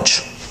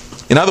knowledge.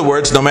 In other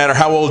words, no matter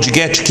how old you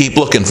get, you keep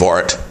looking for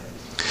it.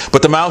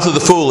 But the mouth of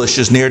the foolish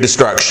is near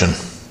destruction.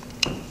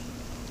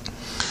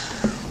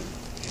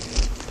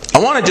 I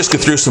want to just go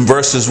through some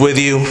verses with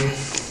you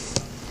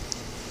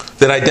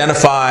that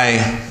identify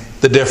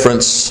the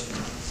difference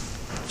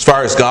as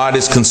far as God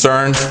is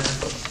concerned.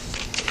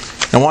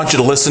 I want you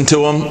to listen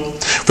to them.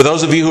 For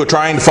those of you who are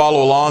trying to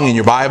follow along in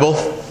your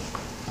Bible,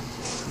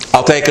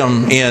 I'll take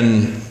them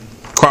in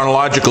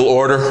chronological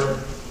order,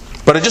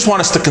 but I just want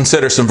us to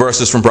consider some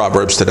verses from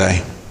Proverbs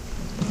today.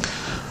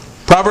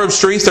 Proverbs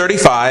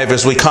 3:35,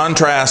 as we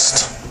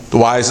contrast the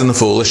wise and the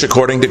foolish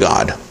according to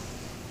God.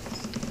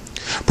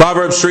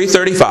 Proverbs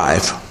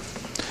 3:35.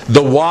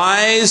 The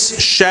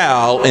wise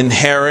shall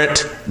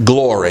inherit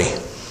glory.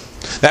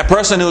 That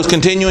person who is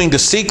continuing to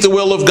seek the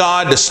will of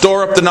God, to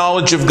store up the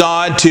knowledge of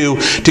God, to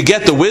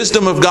get the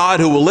wisdom of God,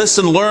 who will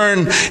listen,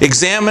 learn,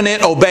 examine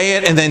it, obey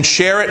it, and then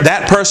share it.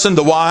 That person,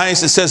 the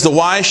wise, it says the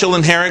wise shall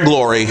inherit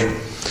glory,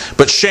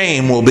 but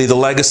shame will be the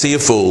legacy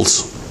of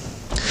fools.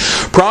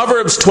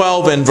 Proverbs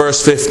 12 and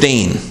verse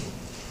 15. And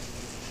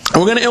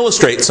we're going to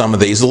illustrate some of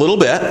these a little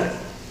bit.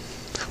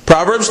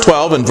 Proverbs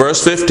 12 and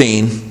verse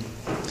 15.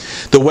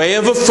 The way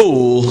of a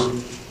fool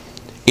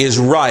is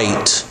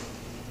right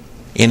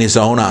in his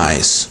own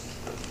eyes,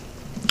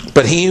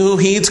 but he who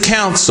heeds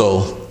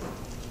counsel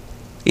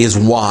is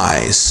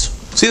wise.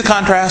 See the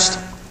contrast?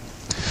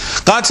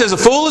 God says a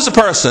fool is a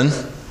person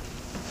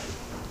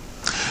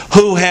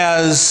who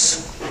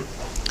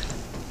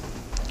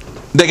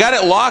they got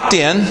it locked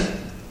in,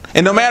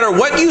 and no matter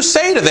what you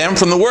say to them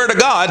from the Word of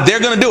God, they're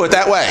going to do it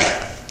that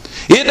way.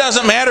 It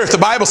doesn't matter if the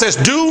Bible says,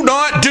 do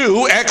not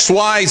do X,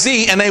 Y,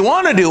 Z, and they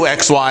want to do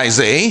X, Y,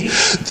 Z.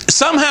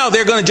 Somehow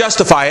they're going to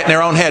justify it in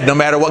their own head, no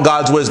matter what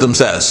God's wisdom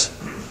says.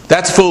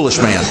 That's a foolish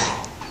man.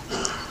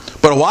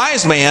 But a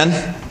wise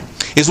man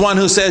is one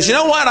who says, you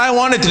know what, I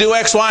wanted to do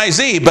X, Y,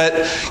 Z, but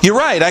you're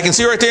right, I can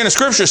see right there in the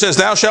Scripture it says,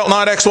 thou shalt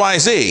not X, Y,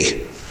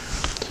 Z.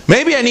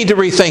 Maybe I need to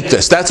rethink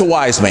this. That's a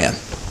wise man.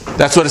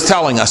 That's what it's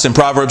telling us in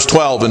Proverbs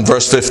 12 and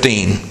verse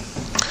 15.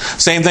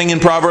 Same thing in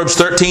Proverbs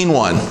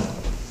 13:1.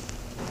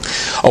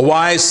 A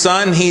wise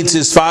son heeds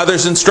his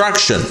father's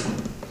instruction,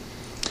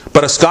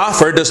 but a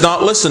scoffer does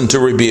not listen to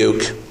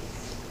rebuke.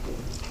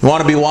 You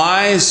want to be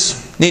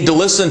wise? Need to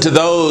listen to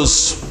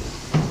those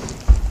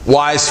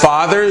wise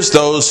fathers,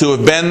 those who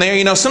have been there.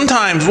 You know,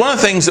 sometimes one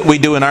of the things that we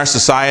do in our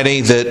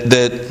society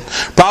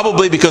that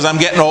probably because I'm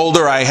getting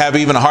older, I have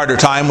even a harder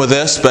time with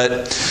this,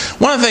 but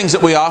one of the things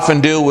that we often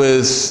do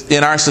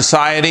in our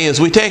society is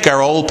we take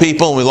our old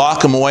people and we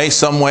lock them away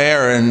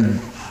somewhere,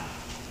 and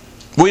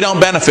we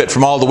don't benefit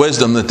from all the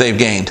wisdom that they've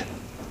gained.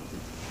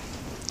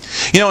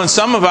 You know, in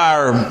some of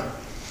our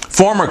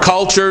former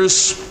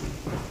cultures,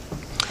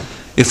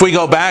 if we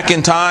go back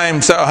in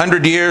time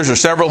 100 years or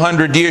several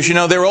hundred years, you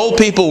know, their old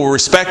people were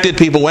respected.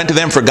 People went to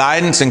them for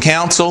guidance and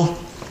counsel.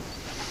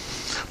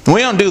 We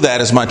don't do that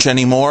as much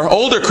anymore.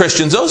 Older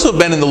Christians, those who have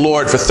been in the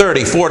Lord for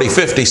 30, 40,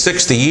 50,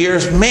 60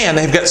 years, man,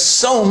 they've got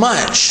so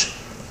much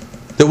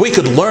that we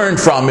could learn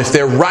from if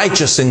they're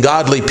righteous and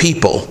godly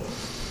people.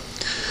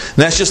 And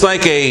that's just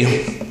like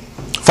a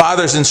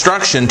father's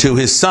instruction to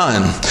his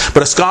son.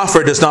 But a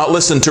scoffer does not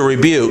listen to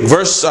rebuke.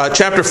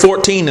 Chapter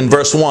 14 and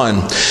verse 1.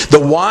 The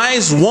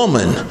wise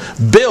woman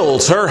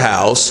builds her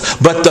house,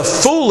 but the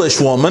foolish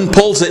woman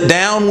pulls it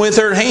down with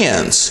her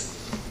hands.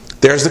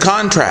 There's the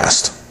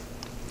contrast.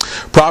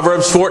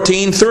 Proverbs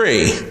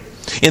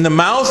 14:3. In the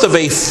mouth of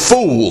a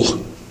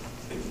fool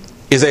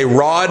is a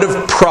rod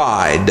of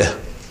pride,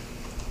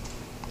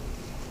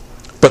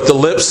 but the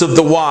lips of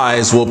the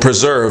wise will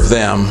preserve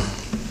them.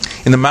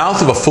 In the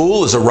mouth of a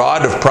fool is a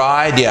rod of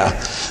pride.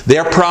 Yeah,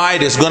 their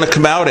pride is going to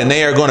come out and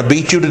they are going to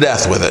beat you to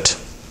death with it.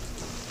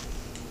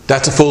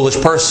 That's a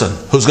foolish person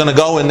who's going to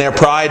go in their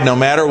pride no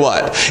matter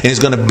what. And he's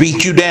going to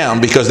beat you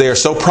down because they are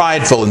so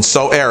prideful and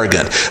so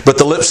arrogant. But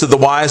the lips of the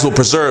wise will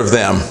preserve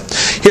them.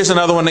 Here's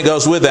another one that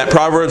goes with that.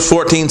 Proverbs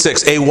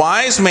 14:6. A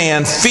wise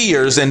man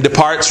fears and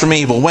departs from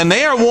evil. When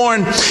they are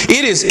warned,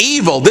 it is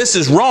evil, this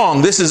is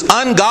wrong, this is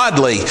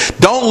ungodly,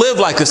 don't live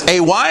like this.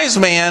 A wise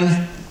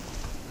man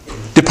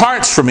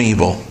departs from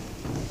evil,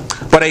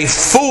 but a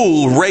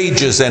fool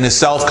rages and is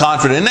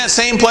self-confident. In that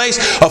same place,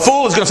 a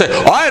fool is going to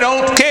say, I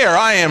don't care,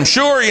 I am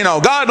sure,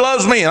 God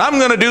loves me and I'm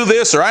going to do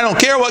this, or I don't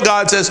care what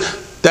God says.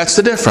 That's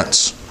the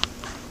difference.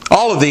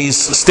 All of these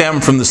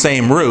stem from the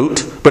same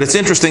root, but it's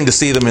interesting to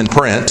see them in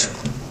print.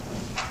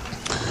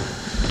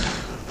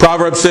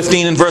 Proverbs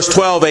 15 and verse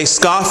 12, a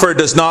scoffer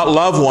does not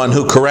love one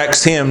who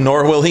corrects him,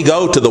 nor will he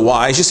go to the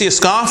wise. You see, a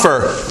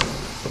scoffer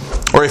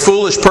or a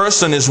foolish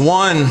person is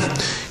one,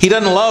 he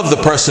doesn't love the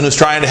person who's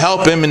trying to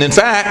help him. And in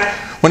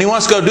fact, when he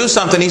wants to go do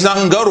something, he's not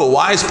going to go to a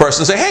wise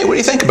person and say, hey, what do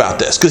you think about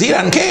this? Because he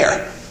doesn't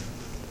care.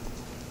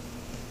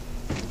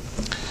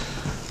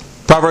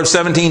 Proverbs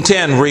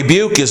 17:10,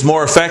 rebuke is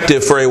more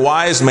effective for a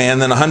wise man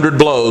than 100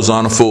 blows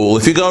on a fool.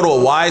 If you go to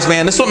a wise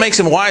man, this is what makes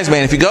him a wise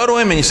man. If you go to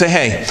him and you say,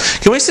 hey,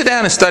 can we sit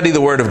down and study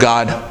the Word of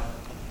God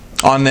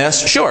on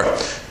this? Sure.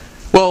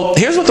 Well,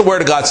 here's what the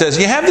Word of God says.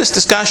 You have this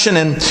discussion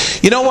and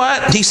you know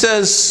what? He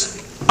says,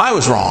 I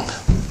was wrong.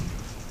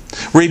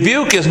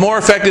 Rebuke is more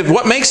effective.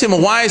 What makes him a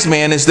wise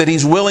man is that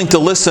he's willing to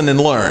listen and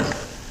learn.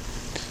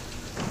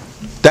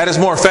 That is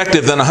more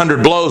effective than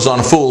 100 blows on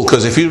a fool,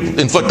 because if you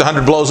inflict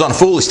 100 blows on a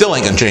fool, he still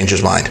ain't going to change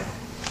his mind.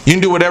 You can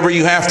do whatever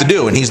you have to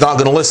do, and he's not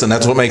going to listen.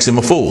 That's what makes him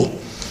a fool.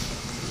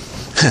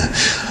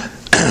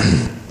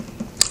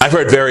 I've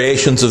heard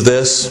variations of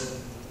this.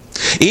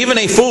 Even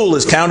a fool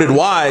is counted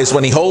wise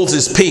when he holds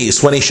his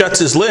peace. When he shuts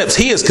his lips,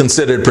 he is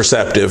considered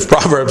perceptive.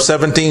 Proverbs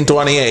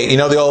 17:28. You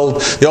know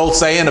the old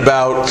saying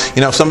about,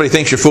 if somebody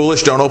thinks you're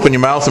foolish, don't open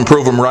your mouth and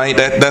prove them right.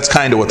 That's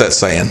kind of what that's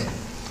saying.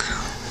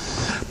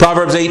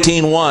 Proverbs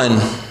 18:1.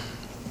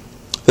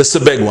 This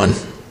is a big one.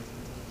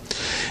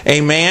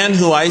 A man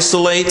who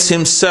isolates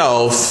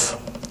himself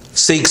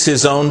seeks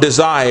his own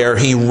desire.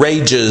 He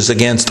rages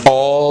against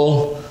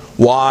all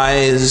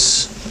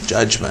wise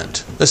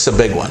judgment. This is a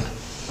big one.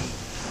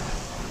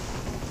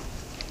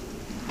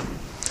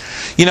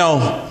 You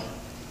know,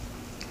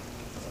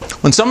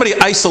 when somebody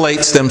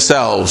isolates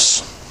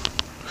themselves,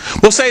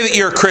 we'll say that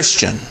you're a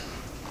Christian,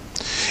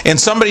 and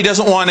somebody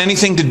doesn't want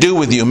anything to do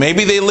with you.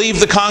 Maybe they leave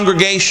the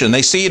congregation.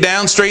 They see you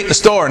down street in the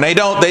store, and they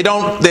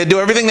do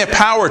everything in their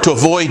power to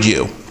avoid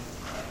you.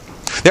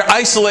 They're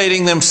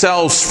isolating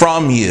themselves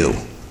from you.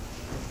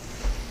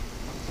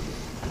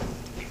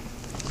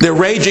 They're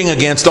raging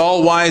against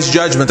all wise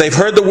judgment. They've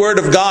heard the Word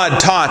of God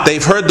taught.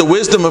 They've heard the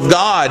wisdom of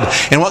God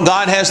and what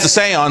God has to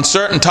say on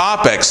certain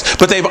topics.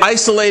 But they've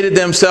isolated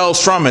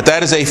themselves from it.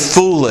 That is a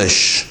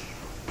foolish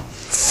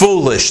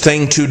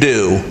thing to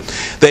do.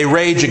 They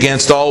rage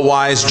against all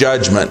wise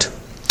judgment.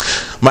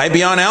 Might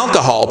be on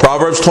alcohol.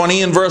 Proverbs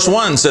 20 and verse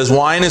 1 says,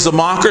 wine is a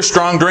mocker,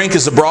 strong drink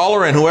is a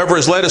brawler, and whoever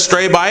is led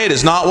astray by it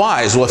is not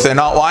wise. Well, if they're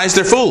not wise,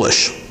 they're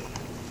foolish.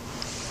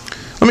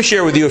 Let me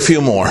share with you a few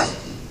more.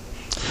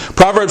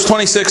 Proverbs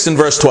 26 and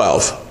verse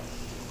 12.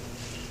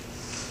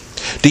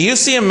 Do you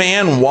see a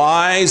man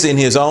wise in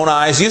his own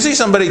eyes? Do you see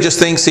somebody just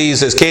thinks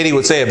he's, as Katie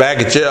would say, a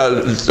bag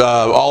of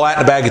all that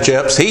in a bag of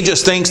chips? He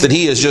just thinks that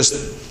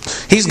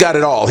he's got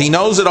it all. He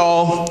knows it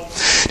all.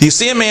 Do you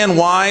see a man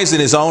wise in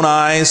his own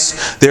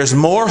eyes? There's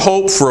more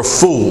hope for a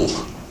fool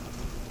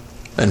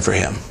than for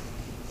him.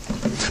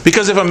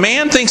 Because if a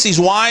man thinks he's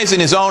wise in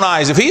his own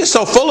eyes, if he is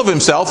so full of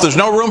himself, there's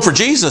no room for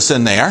Jesus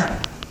in there.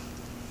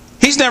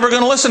 He's never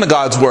going to listen to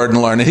God's Word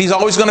and learn it. He's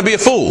always going to be a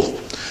fool.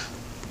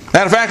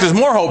 Matter of fact, there's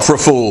more hope for a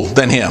fool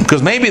than him.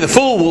 Because maybe the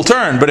fool will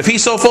turn. But if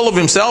he's so full of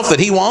himself that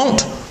he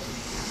won't,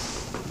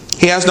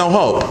 he has no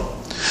hope.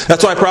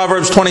 That's why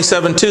Proverbs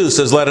 27:2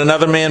 says, let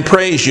another man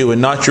praise you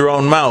and not your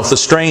own mouth, a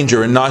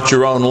stranger and not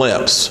your own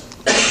lips.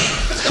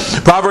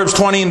 Proverbs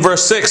 20 and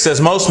verse 6 says,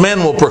 most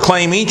men will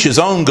proclaim each his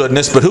own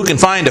goodness, but who can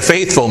find a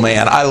faithful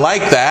man? I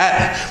like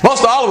that.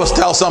 Most all of us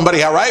tell somebody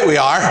how right we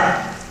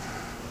are.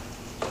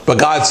 But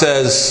God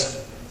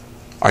says,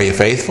 are you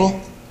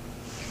faithful?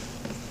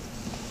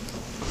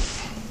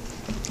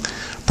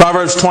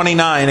 Proverbs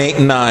 29, 8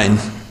 and 9.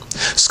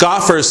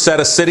 Scoffers set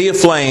a city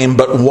aflame,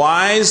 but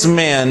wise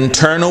men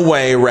turn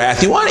away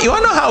wrath. You want to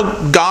know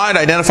how God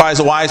identifies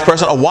a wise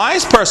person? A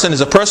wise person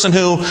is a person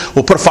who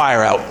will put a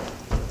fire out.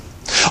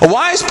 A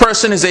wise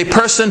person is a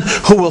person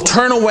who will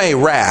turn away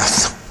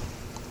wrath.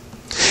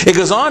 It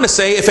goes on to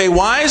say, if a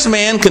wise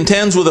man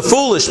contends with a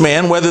foolish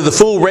man, whether the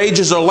fool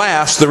rages or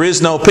laughs, there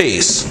is no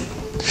peace.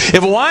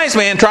 If a wise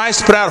man tries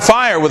to put out a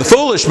fire with a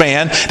foolish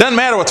man, it doesn't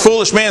matter what the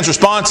foolish man's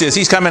response is,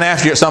 he's coming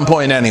after you at some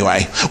point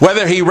anyway.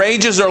 Whether he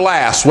rages or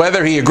laughs,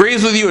 whether he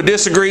agrees with you or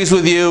disagrees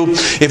with you,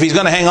 if he's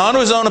going to hang on to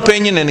his own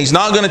opinion and he's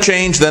not going to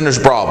change, then there's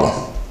a problem.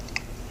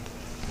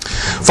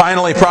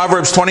 Finally,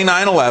 Proverbs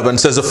 29:11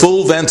 says, a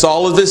fool vents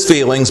all of his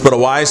feelings, but a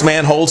wise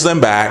man holds them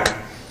back.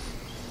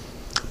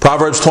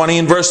 Proverbs 20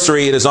 and verse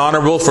 3, it is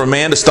honorable for a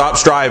man to stop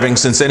striving,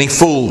 since any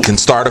fool can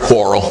start a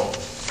quarrel.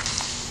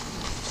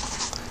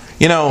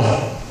 You know,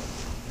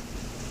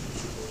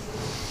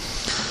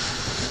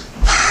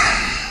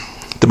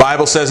 the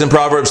Bible says in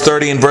Proverbs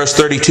 30 and verse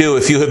 32,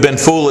 if you have been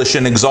foolish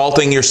in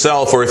exalting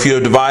yourself, or if you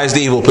have devised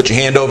evil, put your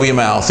hand over your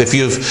mouth. If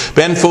you've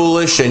been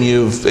foolish and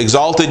you've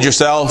exalted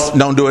yourself,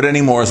 don't do it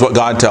anymore, is what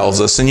God tells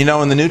us. And you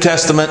know, in the New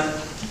Testament,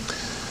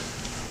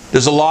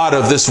 there's a lot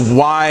of this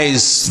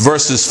wise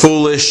versus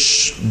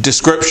foolish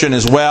description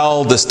as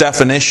well, this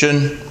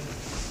definition.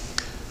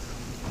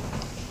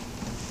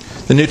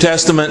 The New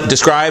Testament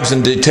describes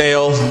in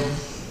detail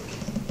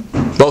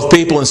both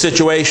people and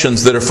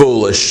situations that are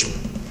foolish.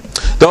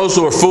 Those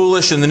who are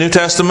foolish in the New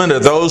Testament are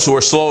those who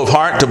are slow of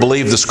heart to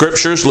believe the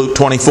Scriptures, Luke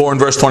 24 and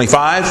verse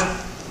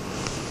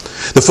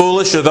 25. The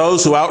foolish are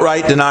those who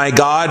outright deny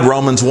God,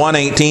 Romans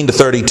 1:18 to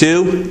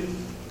 32.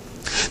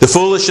 The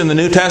foolish in the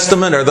New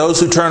Testament are those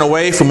who turn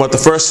away from what the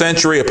first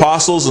century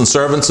apostles and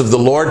servants of the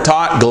Lord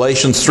taught,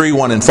 Galatians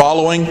 3:1 and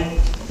following.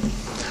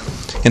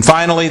 And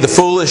finally, the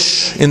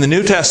foolish in the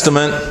New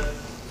Testament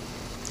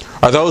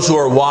are those who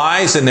are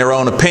wise in their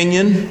own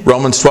opinion,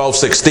 Romans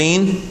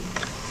 12:16.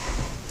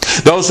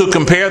 Those who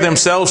compare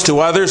themselves to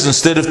others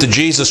instead of to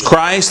Jesus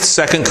Christ,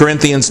 2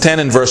 Corinthians 10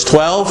 and verse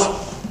 12.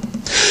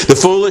 The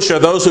foolish are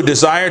those who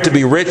desire to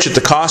be rich at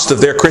the cost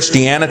of their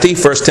Christianity,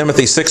 1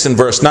 Timothy 6 and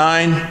verse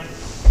 9.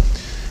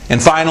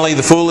 And finally,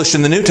 the foolish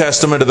in the New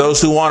Testament are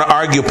those who want to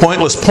argue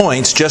pointless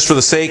points just for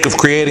the sake of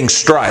creating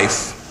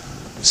strife,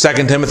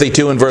 2 Timothy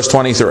 2 and verse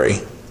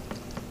 23.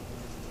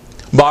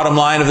 Bottom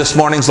line of this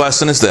morning's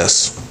lesson is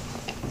this.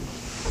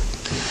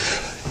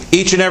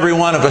 Each and every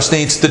one of us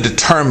needs to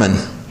determine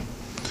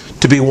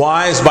to be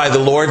wise by the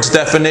Lord's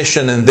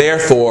definition and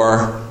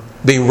therefore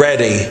be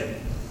ready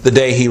the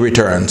day He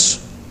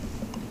returns.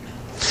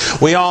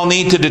 We all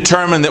need to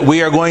determine that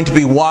we are going to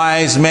be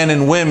wise men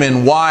and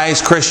women,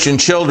 wise Christian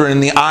children in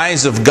the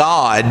eyes of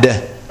God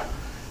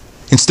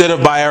instead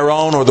of by our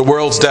own or the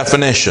world's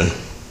definition.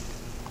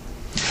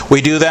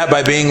 We do that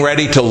by being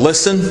ready to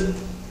listen,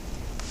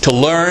 to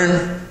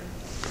learn,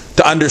 to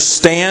to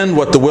understand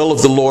what the will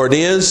of the Lord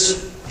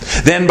is.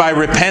 Then by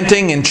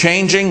repenting and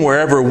changing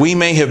wherever we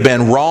may have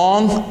been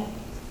wrong,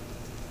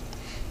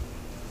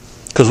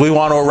 because we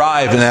want to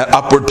arrive in that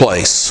upward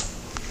place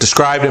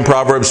described in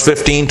Proverbs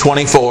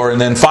 15:24. And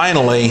then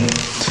finally,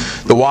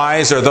 the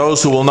wise are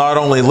those who will not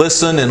only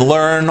listen and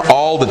learn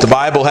all that the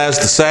Bible has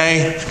to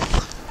say,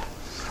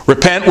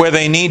 repent where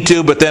they need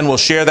to, but then will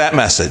share that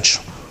message.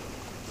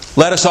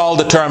 Let us all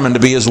determine to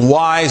be as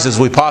wise as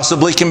we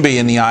possibly can be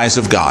in the eyes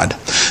of God.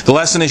 The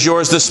lesson is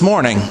yours this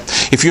morning.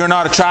 If you're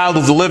not a child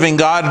of the living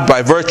God,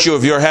 by virtue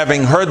of your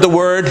having heard the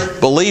Word,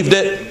 believed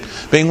it,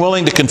 being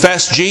willing to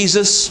confess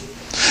Jesus,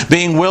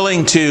 being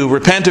willing to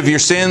repent of your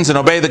sins and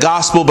obey the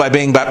gospel by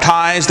being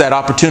baptized, that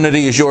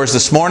opportunity is yours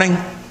this morning.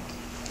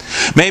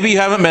 Maybe you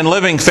haven't been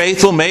living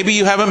faithful. Maybe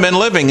you haven't been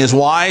living as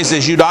wise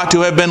as you'd ought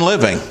to have been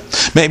living.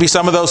 Maybe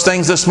some of those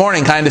things this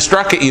morning kind of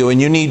struck at you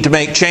and you need to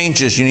make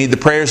changes. You need the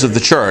prayers of the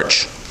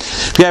church.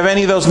 If you have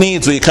any of those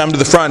needs, will you come to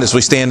the front as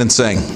we stand and sing?